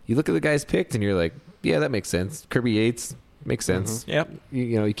you look at the guys picked, and you're like, yeah, that makes sense. Kirby Yates makes sense. Mm-hmm. Yep.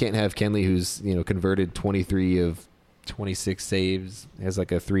 You can't have Kenley, who's converted 23 of 26 saves, has a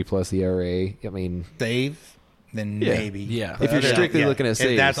 3+ ERA. Saves? Then maybe. Yeah. If you're strictly looking at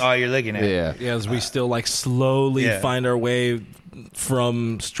saves. If that's all you're looking at. Yeah. Yeah, as we still slowly find our way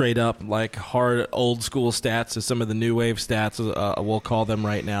from straight up hard old school stats to some of the new wave stats, we'll call them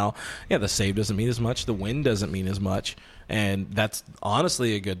right now. Yeah, the save doesn't mean as much. The win doesn't mean as much. And that's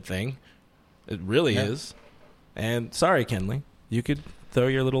honestly a good thing. It really is. And sorry, Kenley. You could throw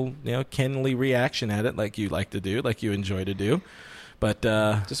your little Kenley reaction at it like you like to do, like you enjoy to do. But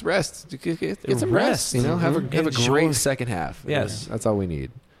just rest. Get some rest. Have a great second half. Yes. That's all we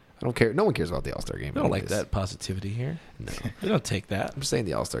need. I don't care. No one cares about the All-Star game. I don't like that positivity here. No. We don't take that. I'm just saying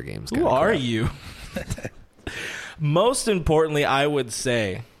the All-Star game. Who are you? Most importantly, I would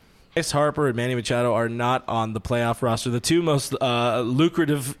say Bryce Harper and Manny Machado are not on the playoff roster. The two most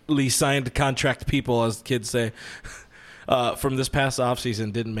lucratively signed contract people, as kids say, from this past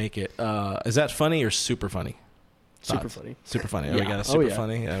offseason didn't make it. Is that funny or super funny? Super funny. Super funny. Oh, Yeah. we got a super yeah.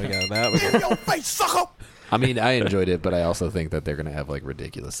 funny. Yeah, we got that. Your face, sucker! I mean, I enjoyed it, but I also think that they're going to have like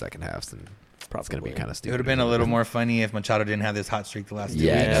ridiculous second halves, and it's going to be kind of It stupid. would have been a little more funny if Machado didn't have this hot streak the last 2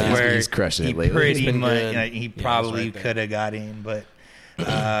 Yeah, weeks. he's- where he's crushing it he lately. Pretty He's been much, good. he he's probably right there. could have got in, but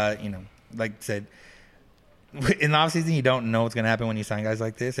like I said, in the offseason, you don't know what's going to happen when you sign guys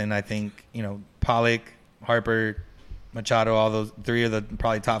like this. And I think Pollock, Harper, Machado, all those three are the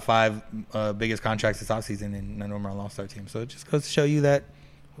probably top 5 biggest contracts this offseason in an overall All-Star team. So it just goes to show you that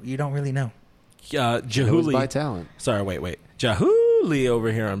you don't really know. It was by Jahuli. talent. Sorry, wait. Jahuli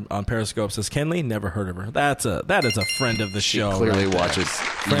over here on Periscope says, Kenley, never heard of her. That is a friend of the She show. clearly right there. watches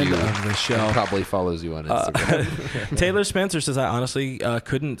Friend you of the show. and probably follows you on Instagram. Taylor Spencer says, I honestly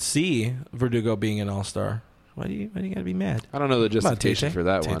couldn't see Verdugo being an all-star. Why do you got to be mad? I don't know the Come on, justification Tay-Tay. for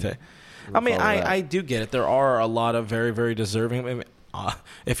that one. Tay-Tay. We'll I mean, follow that. I do get it. There are a lot of very, very deserving. I mean,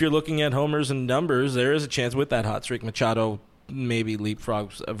 if you're looking at homers and numbers, there is a chance with that hot streak, Machado maybe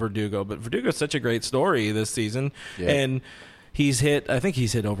leapfrogs Verdugo. But Verdugo's such a great story this season. Yeah. And I think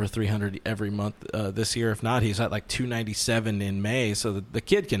he's hit over 300 every month this year. If not, he's at like 297 in May. So the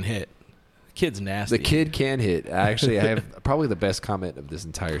kid can hit. The kid's nasty. The kid can hit. Actually, I have probably the best comment of this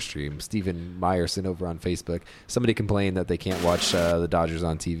entire stream. Stephen Meyerson over on Facebook. Somebody complained that they can't watch the Dodgers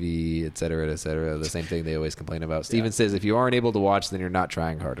on TV, et cetera, et cetera. The same thing they always complain about. Steven says, if you aren't able to watch, then you're not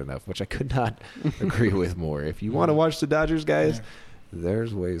trying hard enough, which I could not agree with more. If you want to watch the Dodgers, guys,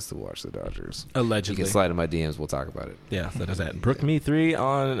 there's ways to watch the Dodgers. Allegedly. You can slide in my DMs. We'll talk about it. Yeah, that is that. BrookMe3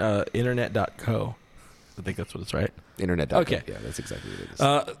 on internet.co. I think that's what it's right. Internet.com. Okay. Yeah, that's exactly what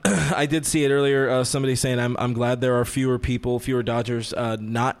it is. I did see it earlier. Somebody saying I'm glad there are fewer Dodgers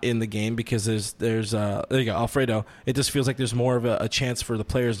not in the game because there's there you go, Alfredo. It just feels like there's more of a chance for the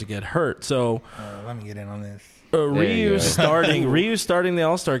players to get hurt. So Let me get in on this. you go. Ryu's starting the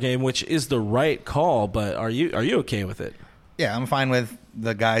All-Star game, which is the right call. But are you okay with it? Yeah, I'm fine with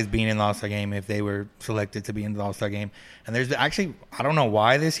the guys being in the All-Star game if they were selected to be in the All-Star game. And there's actually, I don't know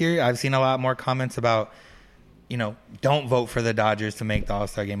why this year, I've seen a lot more comments about, don't vote for the Dodgers to make the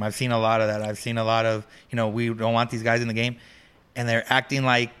All-Star game. I've seen a lot of that. I've seen a lot of, we don't want these guys in the game. And they're acting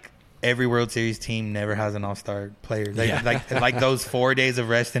like every World Series team never has an All-Star player. Like those 4 days of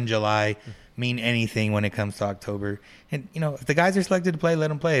rest in July mean anything when it comes to October. And, if the guys are selected to play, let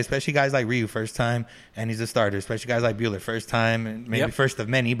them play, especially guys like Ryu, first time, and he's a starter, especially guys like Buehler, first time, and maybe first of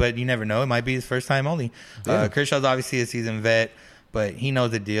many, but you never know. It might be his first time only. Yeah. Kershaw's obviously a seasoned vet, but he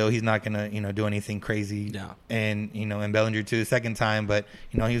knows the deal. He's not going to, do anything crazy. Yeah. And, and Bellinger, too, the second time, but,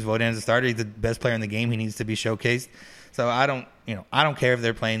 he was voted as a starter. He's the best player in the game. He needs to be showcased. So I don't care if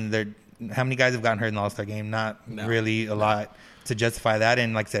they're playing. How many guys have gotten hurt in the All-Star game? Not really a lot to justify that.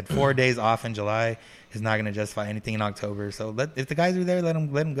 And like I said, 4 days off in July is not going to justify anything in October. So if the guys are there, let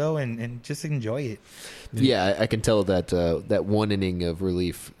them go and just enjoy it. Yeah, I can tell that that one inning of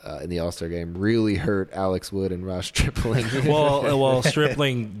relief in the All-Star game really hurt Alex Wood and Ross Stripling. Well,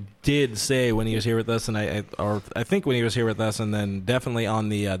 Stripling did say when he was here with us, and I think when he was here with us, and then definitely on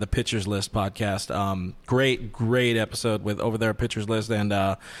the Pitchers List podcast. Great episode with over there at Pitchers List, and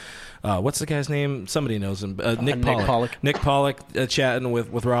what's the guy's name? Somebody knows him. Nick Pollock. Nick Pollock chatting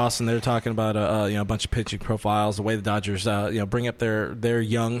with Ross, and they're talking about a bunch of pitching profiles, the way the Dodgers bring up their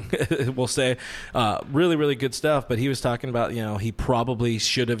young, we'll say, really good stuff. But he was talking about he probably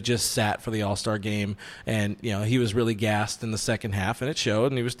should have just sat for the All-Star game, and he was really gassed in the second half, and it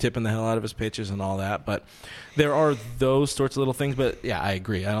showed, and he was tipping the hell out of his pitches and all that. But there are those sorts of little things. But yeah, I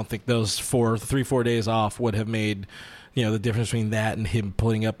agree. I don't think those 4 days off would have made the difference between that and him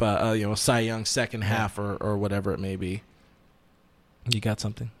putting up a Cy Young second half or whatever it may be. You got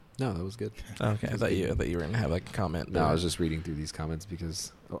something? No, that was good. Okay, I thought you were gonna have like a comment. No, I was just reading through these comments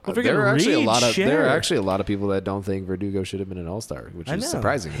because if you're there gonna are actually share. a lot of people that don't think Verdugo should have been an All-Star, which I is know.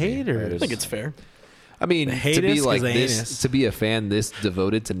 surprising. to me. Haters. I think it's fair. I mean, The hate to be us 'cause like they this, hate us. to be a fan this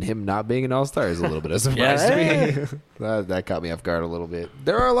devoted to him not being an All-Star is a little bit of a surprise to me. That caught me off guard a little bit.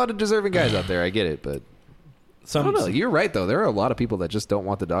 There are a lot of deserving guys out there. I get it, but I don't know. You're right, though. There are a lot of people that just don't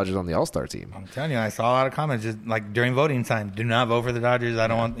want the Dodgers on the All-Star team. I'm telling you, I saw a lot of comments just like during voting time. Do not vote for the Dodgers. I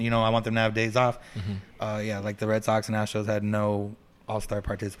don't want, I want them to have days off. Like the Red Sox and Astros had no All-Star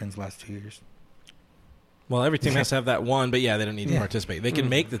participants the last 2 years. Well, every team has to have that one, but they don't need to participate. They can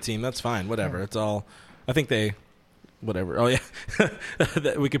make the team. That's fine. Whatever. It's all. I think they whatever. Oh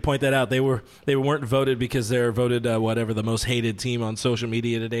yeah, we could point that out. They weren't voted because they're voted whatever the most hated team on social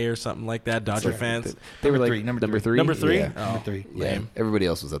media today or something like that. Dodger fans. They were like number three. Number three. Yeah. Oh, Number three. Yeah. lame. Everybody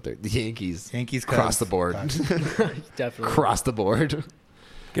else was up there. The Yankees Cubs. across the board. Definitely. Across the board.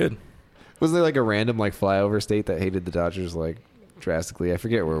 Good. Was there like a random like flyover state that hated the Dodgers like drastically? I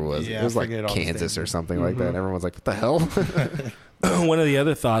forget where it was. Yeah, it was I like forget all the Kansas states. or something like that. And everyone's like, what the hell? One of the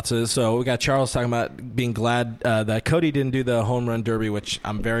other thoughts is, so we got Charles talking about being glad that Cody didn't do the home run derby, which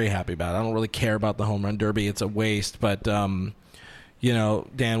I'm very happy about. I don't really care about the home run derby. It's a waste. But, you know,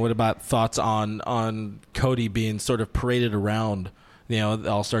 Dan, what about thoughts on Cody being sort of paraded around, you know,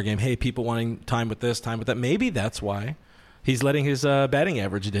 the All-Star game? Hey, people wanting time with this, time with that. Maybe that's why he's letting his batting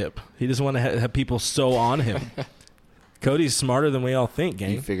average dip. He doesn't want to have people so on him. Cody's smarter than we all think,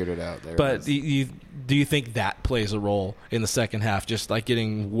 gang. You figured it out there. But do you think that plays a role in the second half, just like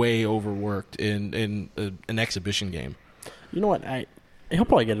getting way overworked in an exhibition game? You know what? He'll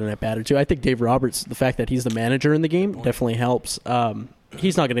probably get an at bat or two. I think Dave Roberts, the fact that he's the manager in the game, definitely helps.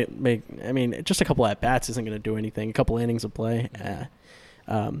 He's not going to make. I mean, just a couple at bats isn't going to do anything. A couple innings of play.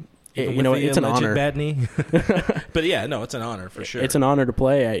 You know, it's an honor. Bad knee. But yeah, no, it's an honor for sure. It's an honor to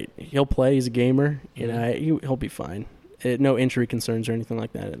play. He'll play. He's a gamer. You know, he'll be fine. No injury concerns or anything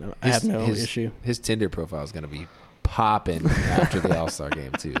like that. I have no issue. His Tinder profile is going to be popping after the All-Star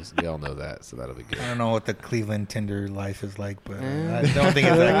game, too. So we all know that, so that'll be good. I don't know what the Cleveland Tinder life is like, but I don't think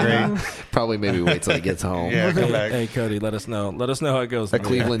it's that great. Probably maybe wait till he gets home. Yeah, come back. Hey, Cody, let us know. Let us know how it goes. A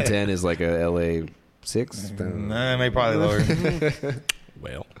Cleveland 10 is like a LA 6? Nah, maybe probably lower.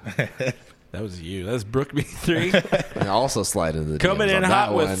 Well, that was you. That's Brook B3. And also slide into the Coming DMs in on hot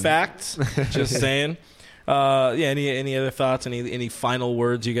that with one. facts. Just saying. Yeah. Any other thoughts? Any final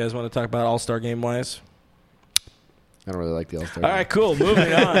words you guys want to talk about All-Star game wise? I don't really like the All-Star All game. right, cool.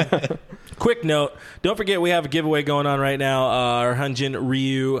 Moving on. Quick note. Don't forget we have a giveaway going on right now. Our Hyunjin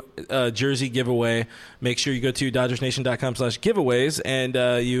Ryu jersey giveaway. Make sure you go to DodgersNation.com/giveaways and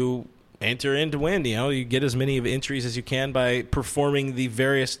you enter in to win. You know, you get as many of entries as you can by performing the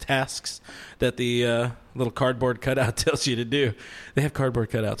various tasks that the little cardboard cutout tells you to do. They have cardboard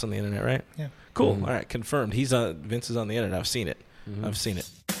cutouts on the internet, right? Yeah. Cool. All right, confirmed. Vince is on the internet. I've seen it. I've seen it.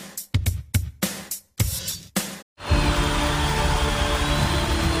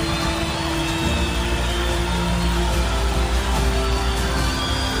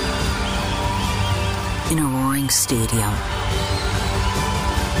 In a roaring stadium,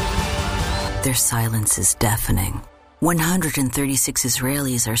 their silence is deafening. 136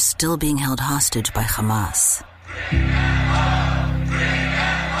 Israelis are still being held hostage by Hamas.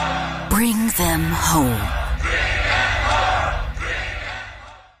 Bring them home.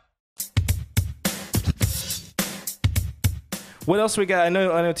 What else we got? I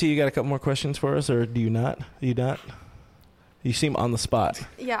know, T, you got a couple more questions for us, or do you not? You seem on the spot.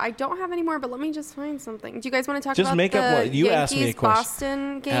 Yeah, I don't have any more, but let me just find something. Do you guys want to talk Just about make up the what you asked me a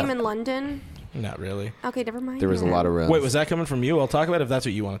question. Boston game in London? Not really. Okay, never mind. There was a lot of runs. Wait, was that coming from you? I'll talk about it if that's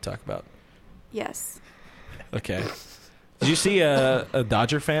what you want to talk about. Yes. Okay. Did you see a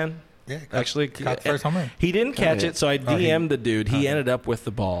Dodger fan? Yeah, Actually, caught the first home run. He didn't catch it, so I DM'd the dude. He ended up with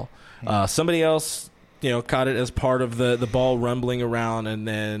the ball. Somebody else, caught it as part of the ball rumbling around, and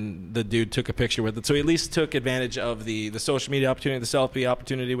then the dude took a picture with it. So he at least took advantage of the social media opportunity, the selfie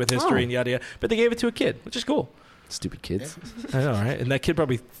opportunity with history and yada yada. But they gave it to a kid, which is cool. Stupid kids. I know, right? And that kid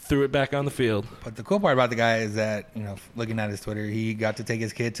probably threw it back on the field. But the cool part about the guy is that, looking at his Twitter, he got to take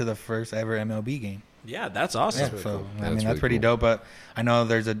his kid to the first ever MLB game. Yeah, that's awesome. Yeah, so That's that's pretty cool. dope. But I know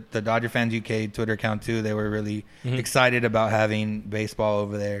there's the Dodger Fans UK Twitter account too. They were really excited about having baseball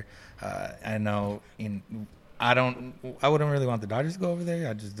over there. I know. I wouldn't really want the Dodgers to go over there.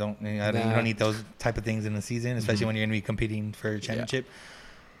 I just don't. You don't need those type of things in the season, especially when you're going to be competing for a championship.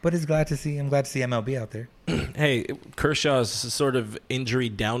 But I'm glad to see MLB out there. Hey, Kershaw's sort of injury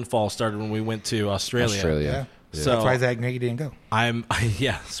downfall started when we went to Australia. Yeah. So That's why Zach Greinke didn't go.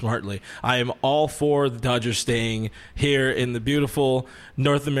 Smartly. I am all for the Dodgers staying here in the beautiful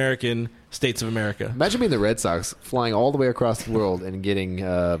North American states of America. Imagine being the Red Sox, flying all the way across the world and getting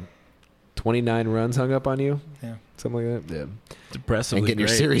 29 runs hung up on you. Yeah. Something like that. Yeah. Depressively And getting great.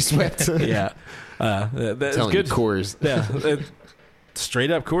 your series swept. Yeah. That's Telling good. you Coors. Yeah.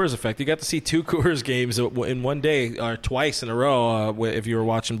 Straight up Coors effect. You got to see 2 Coors games in one day, or twice in a row, if you were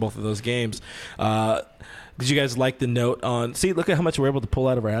watching both of those games. Did you guys like the note on? See, look at how much we're able to pull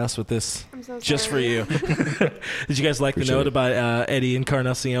out of our ass with this. I'm so just for sorry. you. Did you guys like the note about Eddie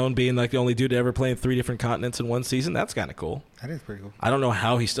Encarnacion being like the only dude to ever play in 3 different continents in one season? That's kind of cool. That is pretty cool. I don't know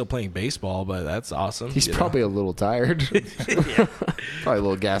how he's still playing baseball, but that's awesome. He's probably a little tired. Yeah. Probably a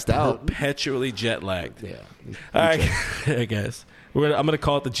little gassed out. Perpetually jet lagged. Yeah. All right, guys. I'm going to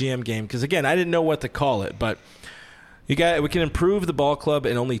call it the GM game because, again, I didn't know what to call it, but we can improve the ball club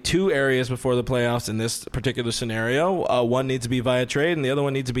in only 2 areas before the playoffs in this particular scenario. One needs to be via trade, and the other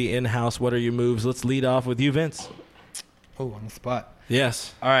one needs to be in-house. What are your moves? Let's lead off with you, Vince. Oh, on the spot.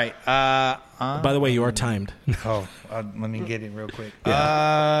 Yes. All right. By the way, you are timed. Let me get it real quick.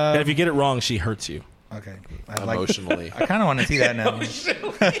 And if you get it wrong, she hurts you. Okay. Emotionally. I kind of want to see that now.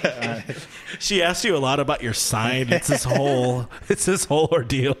 She asked you a lot about your sign. It's this whole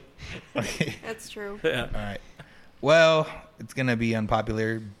ordeal. Okay. That's true. Yeah. All right. Well, it's going to be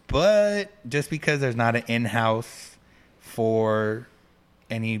unpopular, but just because there's not an in-house for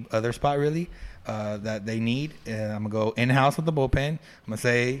any other spot really that they need, I'm going to go in-house with the bullpen. I'm going to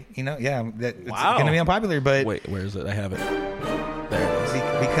say, it's going to be unpopular, but Wait, where is it? I have it. There it is.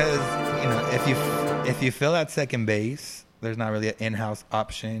 because, if you fill out second base, there's not really an in-house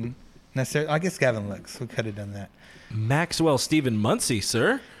option necessarily. I guess Gavin Lux, we could have done that. Maxwell Stephen Muncy,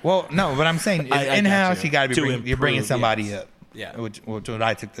 sir. Well, no, but I'm saying I in-house, got you got to be improve, you're bringing somebody yes. up. Yeah. Which what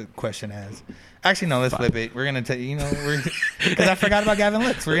I took the question as. Actually, no, let's flip it. We're going to tell because I forgot about Gavin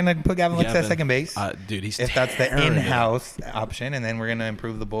Lux. We're going to put Gavin Lux at second base. Dude, he's if that's the terrible. in-house option, and then we're going to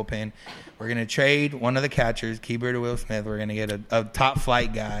improve the bullpen. We're going to trade one of the catchers, Keibert or Will Smith. We're going to get a top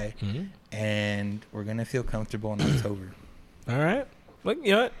flight guy, and we're going to feel comfortable in October. All right. Look,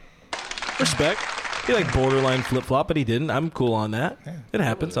 you know what? Respect. He like borderline flip-flop, but he didn't. I'm cool on that. Yeah. It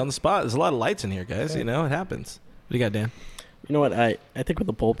happens on the spot. There's a lot of lights in here, guys. It happens. What do you got, Dan? You know what? I think with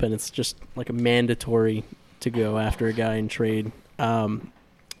the bullpen, it's just like a mandatory to go after a guy in trade.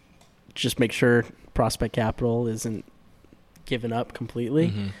 Just make sure prospect capital isn't given up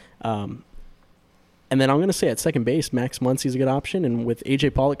completely. And then I'm going to say at second base, Max Muncy's a good option. And with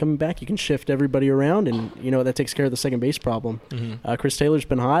A.J. Pollock coming back, you can shift everybody around, and that takes care of the second base problem. Chris Taylor's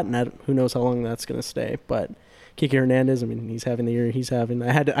been hot, and who knows how long that's going to stay. But Kike Hernandez, he's having the year he's having.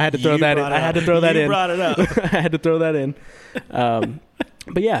 I had to throw that in. I had to throw that in. You brought it up. I had to throw that in.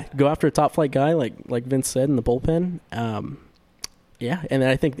 But yeah, go after a top flight guy like Vince said in the bullpen. Yeah, and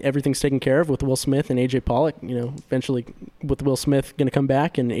I think everything's taken care of with Will Smith and A.J. Pollock. Eventually with Will Smith going to come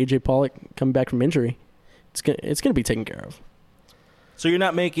back and A.J. Pollock coming back from injury, it's going to be taken care of. So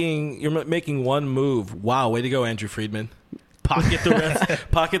you're making one move. Wow, way to go, Andrew Friedman. Pocket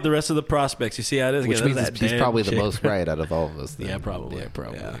the rest of the prospects. You see how it is? Which means he's probably the most right out of all of us. Then. Yeah, probably.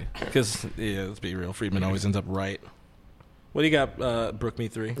 Because, let's be real, Friedman always ends up right. What do you got, Brook Me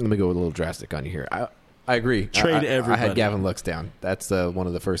 3? Let me go a little drastic on you here. I agree. Trade everybody. I had Gavin Lux down. That's one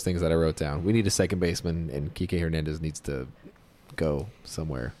of the first things that I wrote down. We need a second baseman, and Kike Hernandez needs to go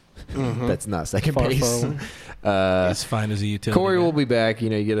somewhere. That's not second base. He's fine as a utility. Corey will be back. You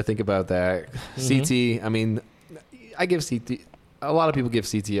got to think about that. CT, I give CT. A lot of people give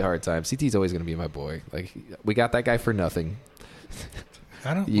CT a hard time. CT's always going to be my boy. Like, we got that guy for nothing.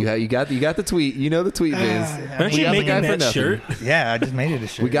 I don't. You got the tweet. You know the tweet, Vince. Aren't you making that shirt? Yeah, I just made it a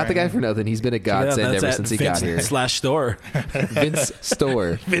shirt. We got the guy for nothing. He's been a godsend ever since he got here. /store. Vince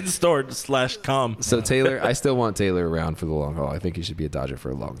Store. VinceStore.com. So Taylor, I still want Taylor around for the long haul. I think he should be a Dodger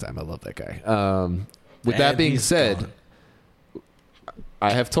for a long time. I love that guy. With that being said,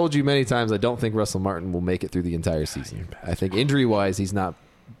 I have told you many times I don't think Russell Martin will make it through the entire season. I think injury-wise, he's not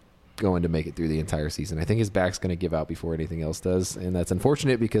going to make it through the entire season. I think his back's going to give out before anything else does, and that's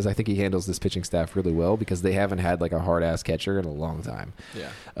unfortunate because I think he handles this pitching staff really well because they haven't had like a hard-ass catcher in a long time. Yeah.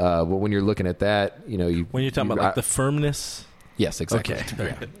 But when you're looking at that, when you're talking about like the firmness. Yes, exactly. Okay.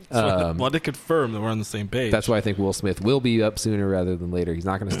 Yeah. So, to confirm that we're on the same page. That's why I think Will Smith will be up sooner rather than later. He's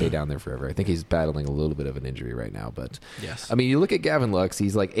not going to stay down there forever. I think he's battling a little bit of an injury right now. But yes. You look at Gavin Lux.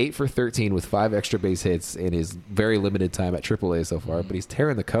 He's like 8 for 13 with 5 extra base hits in his very limited time at AAA so far. But he's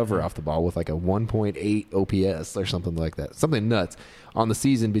tearing the cover off the ball with like a 1.8 OPS or something like that. Something nuts. On the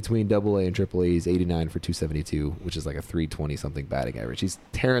season between AA and AAA, he's 89 for 272, which is like a 320-something batting average. He's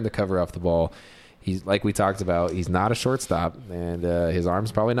tearing the cover off the ball. He's like we talked about. He's not a shortstop, and his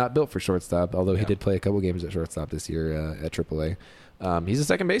arm's probably not built for shortstop. Although he did play a couple games at shortstop this year at AAA. He's a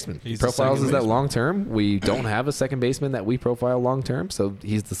second baseman. He profiles as that long term. We don't have a second baseman that we profile long term, so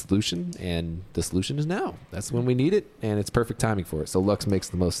he's the solution, and the solution is now. That's when we need it, and it's perfect timing for it. So Lux makes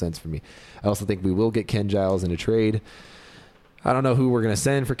the most sense for me. I also think we will get Ken Giles in a trade. I don't know who we're going to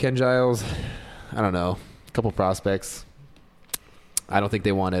send for Ken Giles. I don't know. A couple prospects. I don't think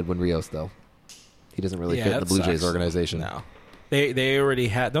they want Edwin Rios, though. He doesn't really fit in the Blue Jays organization. No. They already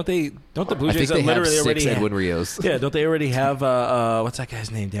have. Don't the Blue Jays I think they literally have already six Edwin Rios. Yeah, don't they already have what's that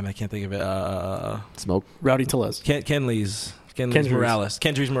guy's name? Damn, I can't think of it. Smoke. Rowdy Tellez. Kendrys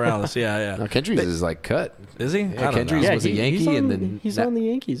Morales. Yeah. No, Kendrys is like cut. Is he? Yeah, I don't Kendrys know. was a Yankee, and then he's on the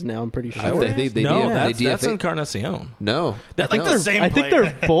Yankees now. I'm pretty sure. I think they No, DFA. that's Encarnacion. No, That's like the same. I think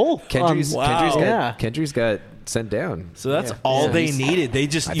they're both. Kendrys, Wow. Kendrys got sent down. So that's all they needed. They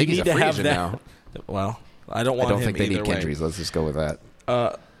just I you think he's need a to free have agent that. now. Well, I don't I want don't him think they need either way. Kendrys. Let's just go with that.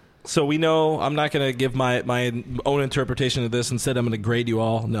 So we know I'm not going to give my own interpretation of this. Instead, I'm going to grade you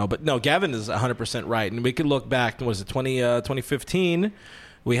all. No, Gavin is 100% right. And we could look back. Was it 2015?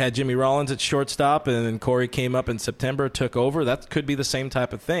 We had Jimmy Rollins at shortstop, and then Corey came up in September, took over. That could be the same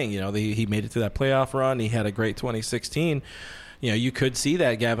type of thing. He made it through that playoff run. He had a great 2016. You could see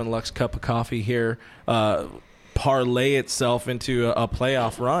that Gavin Lux cup of coffee here parlay itself into a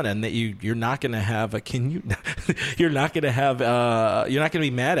playoff run, and that you're not going to have you're not going to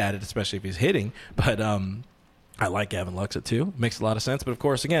be mad at it, especially if he's hitting. But I like Gavin Lux at 2. Makes a lot of sense. But of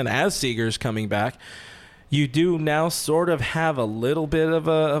course, again, as Seager's coming back, you do now sort of have a little bit of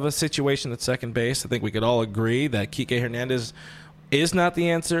a situation at second base. I think we could all agree that Kike Hernandez is not the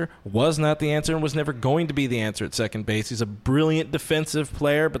answer, was not the answer, and was never going to be the answer at second base. He's a brilliant defensive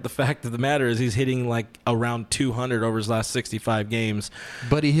player, but the fact of the matter is he's hitting like around 200 over his last 65 games.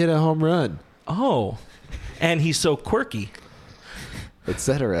 But he hit a home run. Oh, and he's so quirky.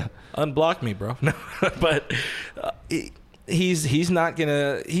 Etc. Unblock me, bro. No, but he's not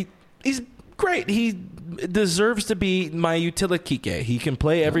gonna. He's great. He deserves to be my utility Kike. He can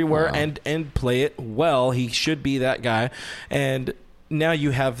play everywhere and play it well. He should be that guy. And now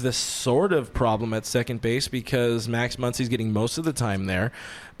you have this sort of problem at second base because Max Muncy's getting most of the time there,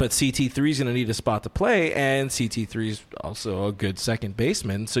 but CT3 is going to need a spot to play, and CT3 is also a good second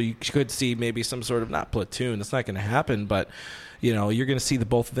baseman. So you could see maybe some sort of, not platoon, it's not going to happen, but you're going to see the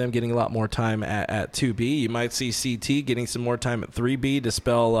both of them getting a lot more time at 2B. You might see CT getting some more time at 3B to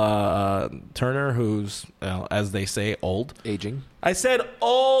spell Turner, who's, as they say, old. Aging. I said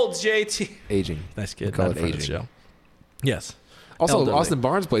old, JT. Aging. Nice kid. We call Not it a friend of the aging. show. Yes. Also, Elderly. Austin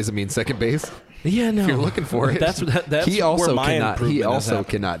Barnes plays second base. Yeah, no. If you're looking for it. That's he also where my cannot. improvement He is also happening.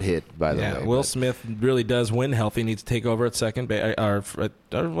 cannot hit. By the way, Will Smith really does, when healthy, needs to take over at second base or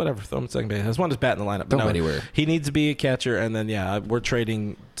whatever. Throw him at second base. I just want his bat in the lineup. Throw him anywhere. He needs to be a catcher, and then we're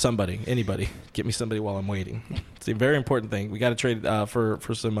trading anybody. Get me somebody while I'm waiting. It's a very important thing. We got to trade for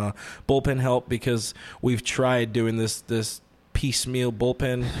some bullpen help because we've tried doing this piecemeal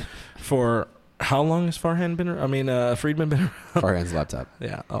bullpen for. How long has Friedman been around? Farhan's laptop.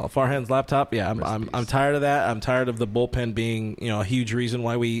 Yeah. Oh, Farhan's laptop. Yeah. I'm tired of that. I'm tired of the bullpen being, a huge reason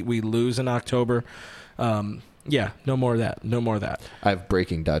why we lose in October. Yeah. No more of that. I have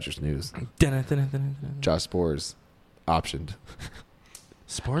breaking Dodgers news. Josh Spores optioned.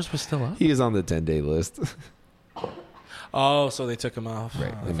 Spores was still up? He is on the 10-day list. Oh, so they took him off.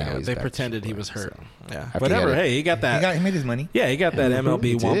 Right. And now he's they back pretended to he was Chicago, hurt. so. Yeah. After Whatever. Hey, he got that. He made his money. Yeah, he got that MLB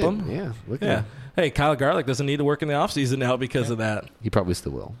He did. wampum. Yeah. Look at Yeah. him. Hey, Kyle Garlick doesn't need to work in the offseason now because of that. He probably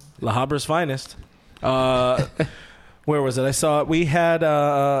still will. La Habra's finest. Where was it? I saw it. We had,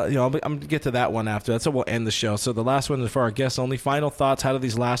 I'm going to get to that one after that, so we'll end the show. So the last one is for our guests only. Final thoughts. How do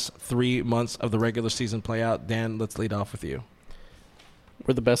these last 3 months of the regular season play out? Dan, let's lead off with you.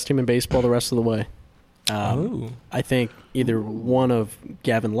 We're the best team in baseball the rest of the way. I think either one of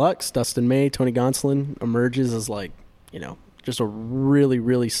Gavin Lux, Dustin May, Tony Gonsolin emerges as just a really,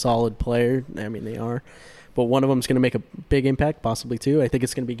 really solid player. I mean, they are. But one of them is going to make a big impact, possibly two. I think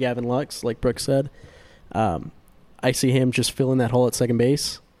it's going to be Gavin Lux, like Brooks said. I see him just filling that hole at second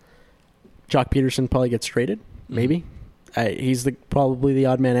base. Jock Peterson probably gets traded, maybe. He's probably the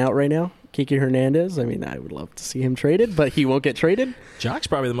odd man out right now. Kike Hernandez, I would love to see him traded, but he won't get traded. Jock's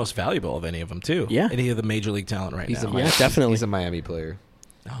probably the most valuable of any of them, too. Yeah. Any of the major league talent now. Definitely. He's a Miami player.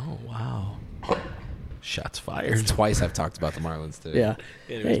 Oh, wow. Shots fired. It's twice I've talked about the Marlins, too. Yeah.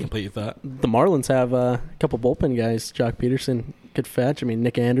 Anyways, complete your thought. The Marlins have a couple bullpen guys. Jock Peterson could fetch.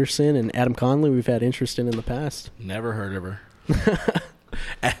 Nick Anderson and Adam Conley we've had interest in the past. Never heard of her.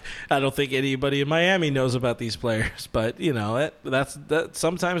 I don't think anybody in Miami knows about these players, but that's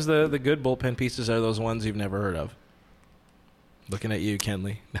sometimes the good bullpen pieces are those ones you've never heard of. Looking at you,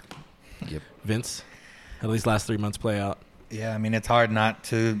 Kenley. Yep. Vince, how do these last 3 months play out? Yeah, it's hard not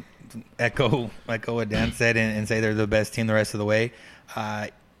to echo what Dan said and say they're the best team the rest of the way.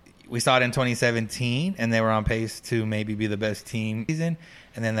 We saw it in 2017, and they were on pace to maybe be the best team season.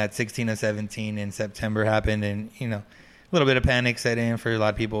 And then that 16-17 in September happened, and little bit of panic set in for a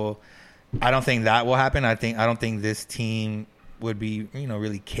lot of people. I don't think that will happen. I don't think this team would be,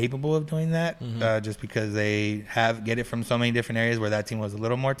 really capable of doing that, just because they get it from so many different areas where that team was a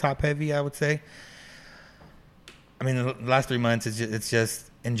little more top heavy, I would say. I mean, the last 3 months, it's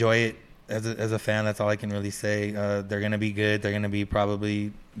just enjoy it as a fan. That's all I can really say. They're going to be good. They're going to be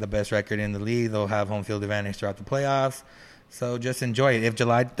probably the best record in the league. They'll have home field advantage throughout the playoffs. So just enjoy it. If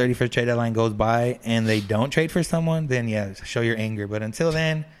July 31st trade deadline goes by and they don't trade for someone, then yeah, show your anger. But until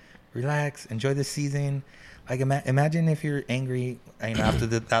then, relax, enjoy the season. Like imagine if you're angry, after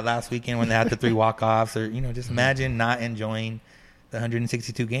that last weekend when they had the 3 walk-offs, or just imagine not enjoying the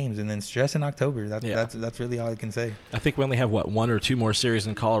 162 games and then stress in October. That's really all I can say. I think we only have 1 or 2 more series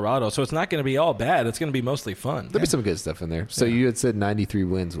in Colorado, so it's not going to be all bad. It's going to be mostly fun. There'll be some good stuff in there. So you had said 93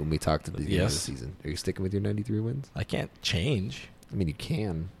 wins when we talked at the beginning of the season. Are you sticking with your 93 wins? I can't change. I mean, you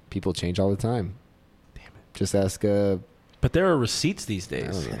can. People change all the time. Damn it! Just ask. But there are receipts these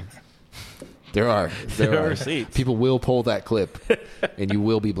days. There are receipts. People will pull that clip, and you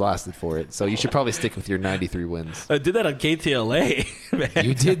will be blasted for it. So you should probably stick with your 93 wins. I did that on KTLA. Man.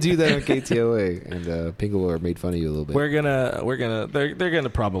 You did do that on KTLA, and Pingalore made fun of you a little bit. They're gonna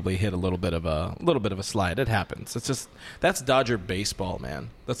probably hit a little bit of a slide. It happens. It's just that's Dodger baseball, man.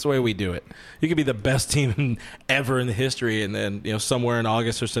 That's the way we do it. You could be the best team ever in the history, and then somewhere in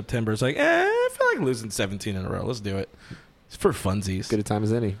August or September, it's like, I feel like losing 17 in a row. Let's do it. It's for funsies. Good a time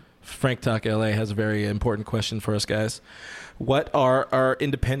as any. Frank Talk LA has a very important question for us guys. What are our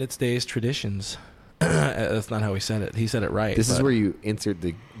Independence Day's traditions? That's not how he said it. He said it right. This is where you insert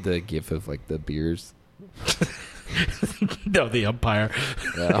the gif of like the beers. No, the umpire.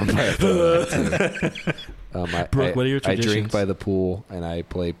 Umpire. Brooke, what are your traditions? I drink by the pool and I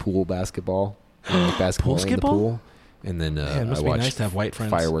play pool basketball. Basketball in the pool. And then it must I be watch nice to have white friends.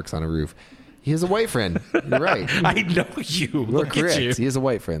 Fireworks on a roof. He has a white friend. You're right. I know you. You're Look correct. at you. He has a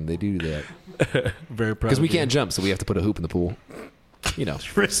white friend. They do that. Very proud. Because we can't jump, so we have to put a hoop in the pool.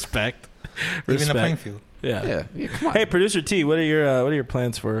 Respect. Even the playing field. Yeah. Come on. Hey, producer T, what are your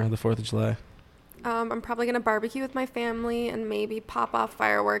plans for the 4th of July? I'm probably going to barbecue with my family and maybe pop off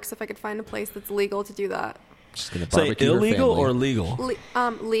fireworks if I could find a place that's legal to do that. Just gonna Say barbecue illegal your or family. legal?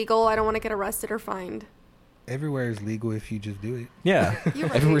 Legal. I don't want to get arrested or fined. Everywhere is legal if you just do it. Yeah. You're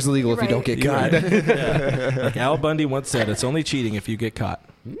right. Everywhere's illegal if you don't get caught. Yeah. Like Al Bundy once said, it's only cheating if you get caught.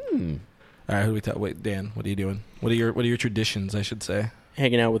 All right, who do we talk? Wait, Dan, what are you doing? What are your traditions, I should say?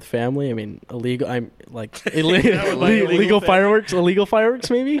 Hanging out with family. I mean, illegal. I'm like illegal fireworks. Illegal fireworks,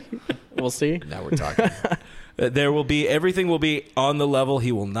 maybe. We'll see. Now we're talking. Everything will be on the level.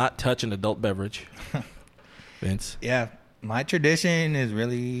 He will not touch an adult beverage. Vince. Yeah. My tradition is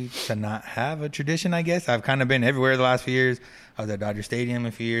really to not have a tradition, I guess. I've kind of been everywhere the last few years. I was at Dodger Stadium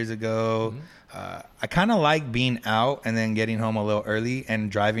a few years ago. I kind of like being out and then getting home a little early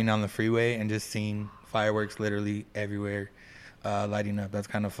and driving on the freeway and just seeing fireworks literally everywhere lighting up. That's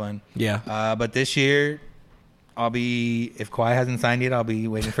kind of fun. Yeah. But this year, if Kawhi hasn't signed yet, I'll be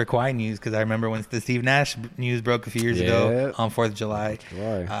waiting for Kawhi news because I remember when the Steve Nash news broke a few years ago on 4th of July.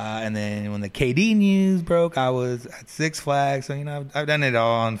 And then when the KD news broke, I was at Six Flags. So, I've done it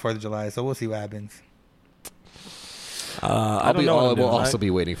all on 4th of July. So we'll see what happens. We'll also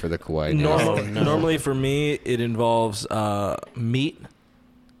be waiting for the Kawhi news. Normally for me, it involves meat.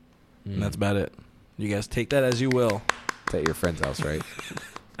 And that's about it. You guys take that as you will. It's at your friend's house, right?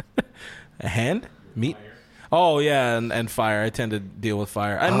 A hand? Meat? Oh yeah, and fire. I tend to deal with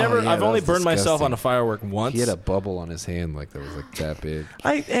fire. I've only burned myself on a firework once. He had a bubble on his hand that was like that big.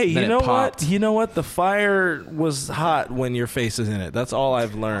 You know what? You know what? The fire was hot when your face is in it. That's all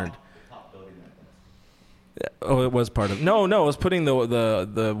I've learned. Oh, it was part of. No, it was putting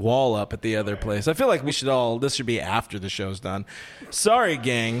the wall up at the other place. I feel like this should be after the show's done. Sorry,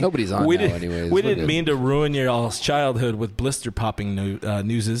 gang. Nobody's on now anyways. We didn't mean to ruin your all's childhood with blister popping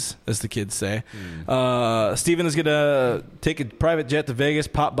newses, as the kids say. Steven is gonna take a private jet to Vegas,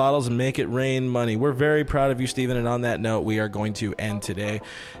 pop bottles, and make it rain money. We're very proud of you, Steven. And on that note, we are going to end today.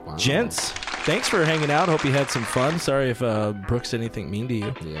 Wow. Gents, thanks for hanging out. Hope you had some fun. Sorry if Brooks said anything mean to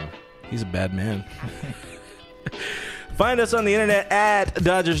you. Yeah, he's a bad man. Find us on the internet at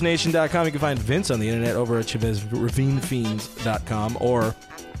DodgersNation.com. You can find Vince on the internet over at ChavezRavineFiends.com or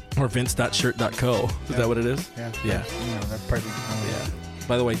Vince.shirt.co. Is that what it is? Yeah. That's perfect. Yeah.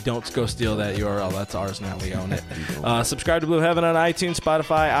 By the way, don't go steal that URL. That's ours now. We own it. Subscribe to Blue Heaven on iTunes,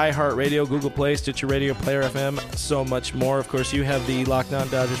 Spotify, iHeartRadio, Google Play, Stitcher Radio, Player FM, so much more. Of course, you have the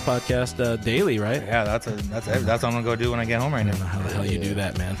Lockdown Dodgers podcast daily, right? Yeah, that's what I'm going to go do when I get home right now. I don't know how the hell you do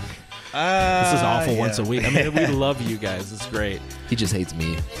that, man. This is awful once a week. I mean, we love you guys. It's great. He just hates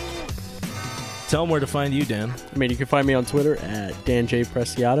me. Tell them where to find you, Dan. I mean, you can find me on Twitter at Dan J.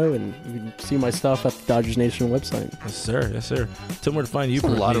 Preciado, and you can see my stuff at the Dodgers Nation website. Yes, sir. Yes, sir. Tell them where to find you.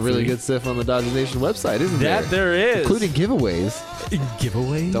 There's a lot of really good stuff on the Dodgers Nation website, isn't there? That there is. Including giveaways.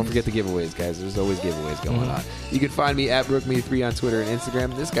 Giveaways? Don't forget the giveaways, guys. There's always giveaways going on. You can find me at BrookMe3 on Twitter and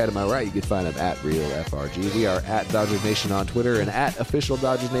Instagram. This guy to my right, you can find him at RealFRG. We are at Dodgers Nation on Twitter and at Official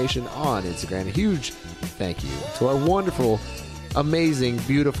Dodgers Nation on Instagram. A huge thank you to our wonderful, amazing,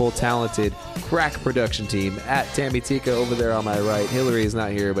 beautiful, talented, crack production team at Tammy Tika over there on my right. Hillary is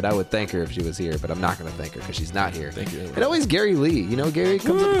not here, but I would thank her if she was here, but I'm not going to thank her because she's not here. Thank you, Hillary. And always Gary Lee. You know, Gary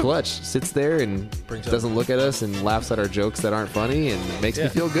comes up clutch, sits there and doesn't look at us and laughs at our jokes that aren't funny and makes me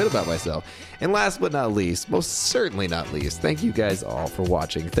feel good about myself. And last but not least, most certainly not least, thank you guys all for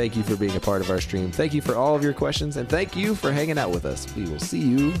watching. Thank you for being a part of our stream. Thank you for all of your questions, and thank you for hanging out with us. We will see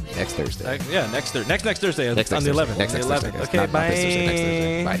you next Thursday. Next Thursday. Next on the 11th. Next on the Thursday, 11th. guys. Okay, Not bye. this Thursday, next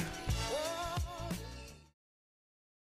Thursday. Bye.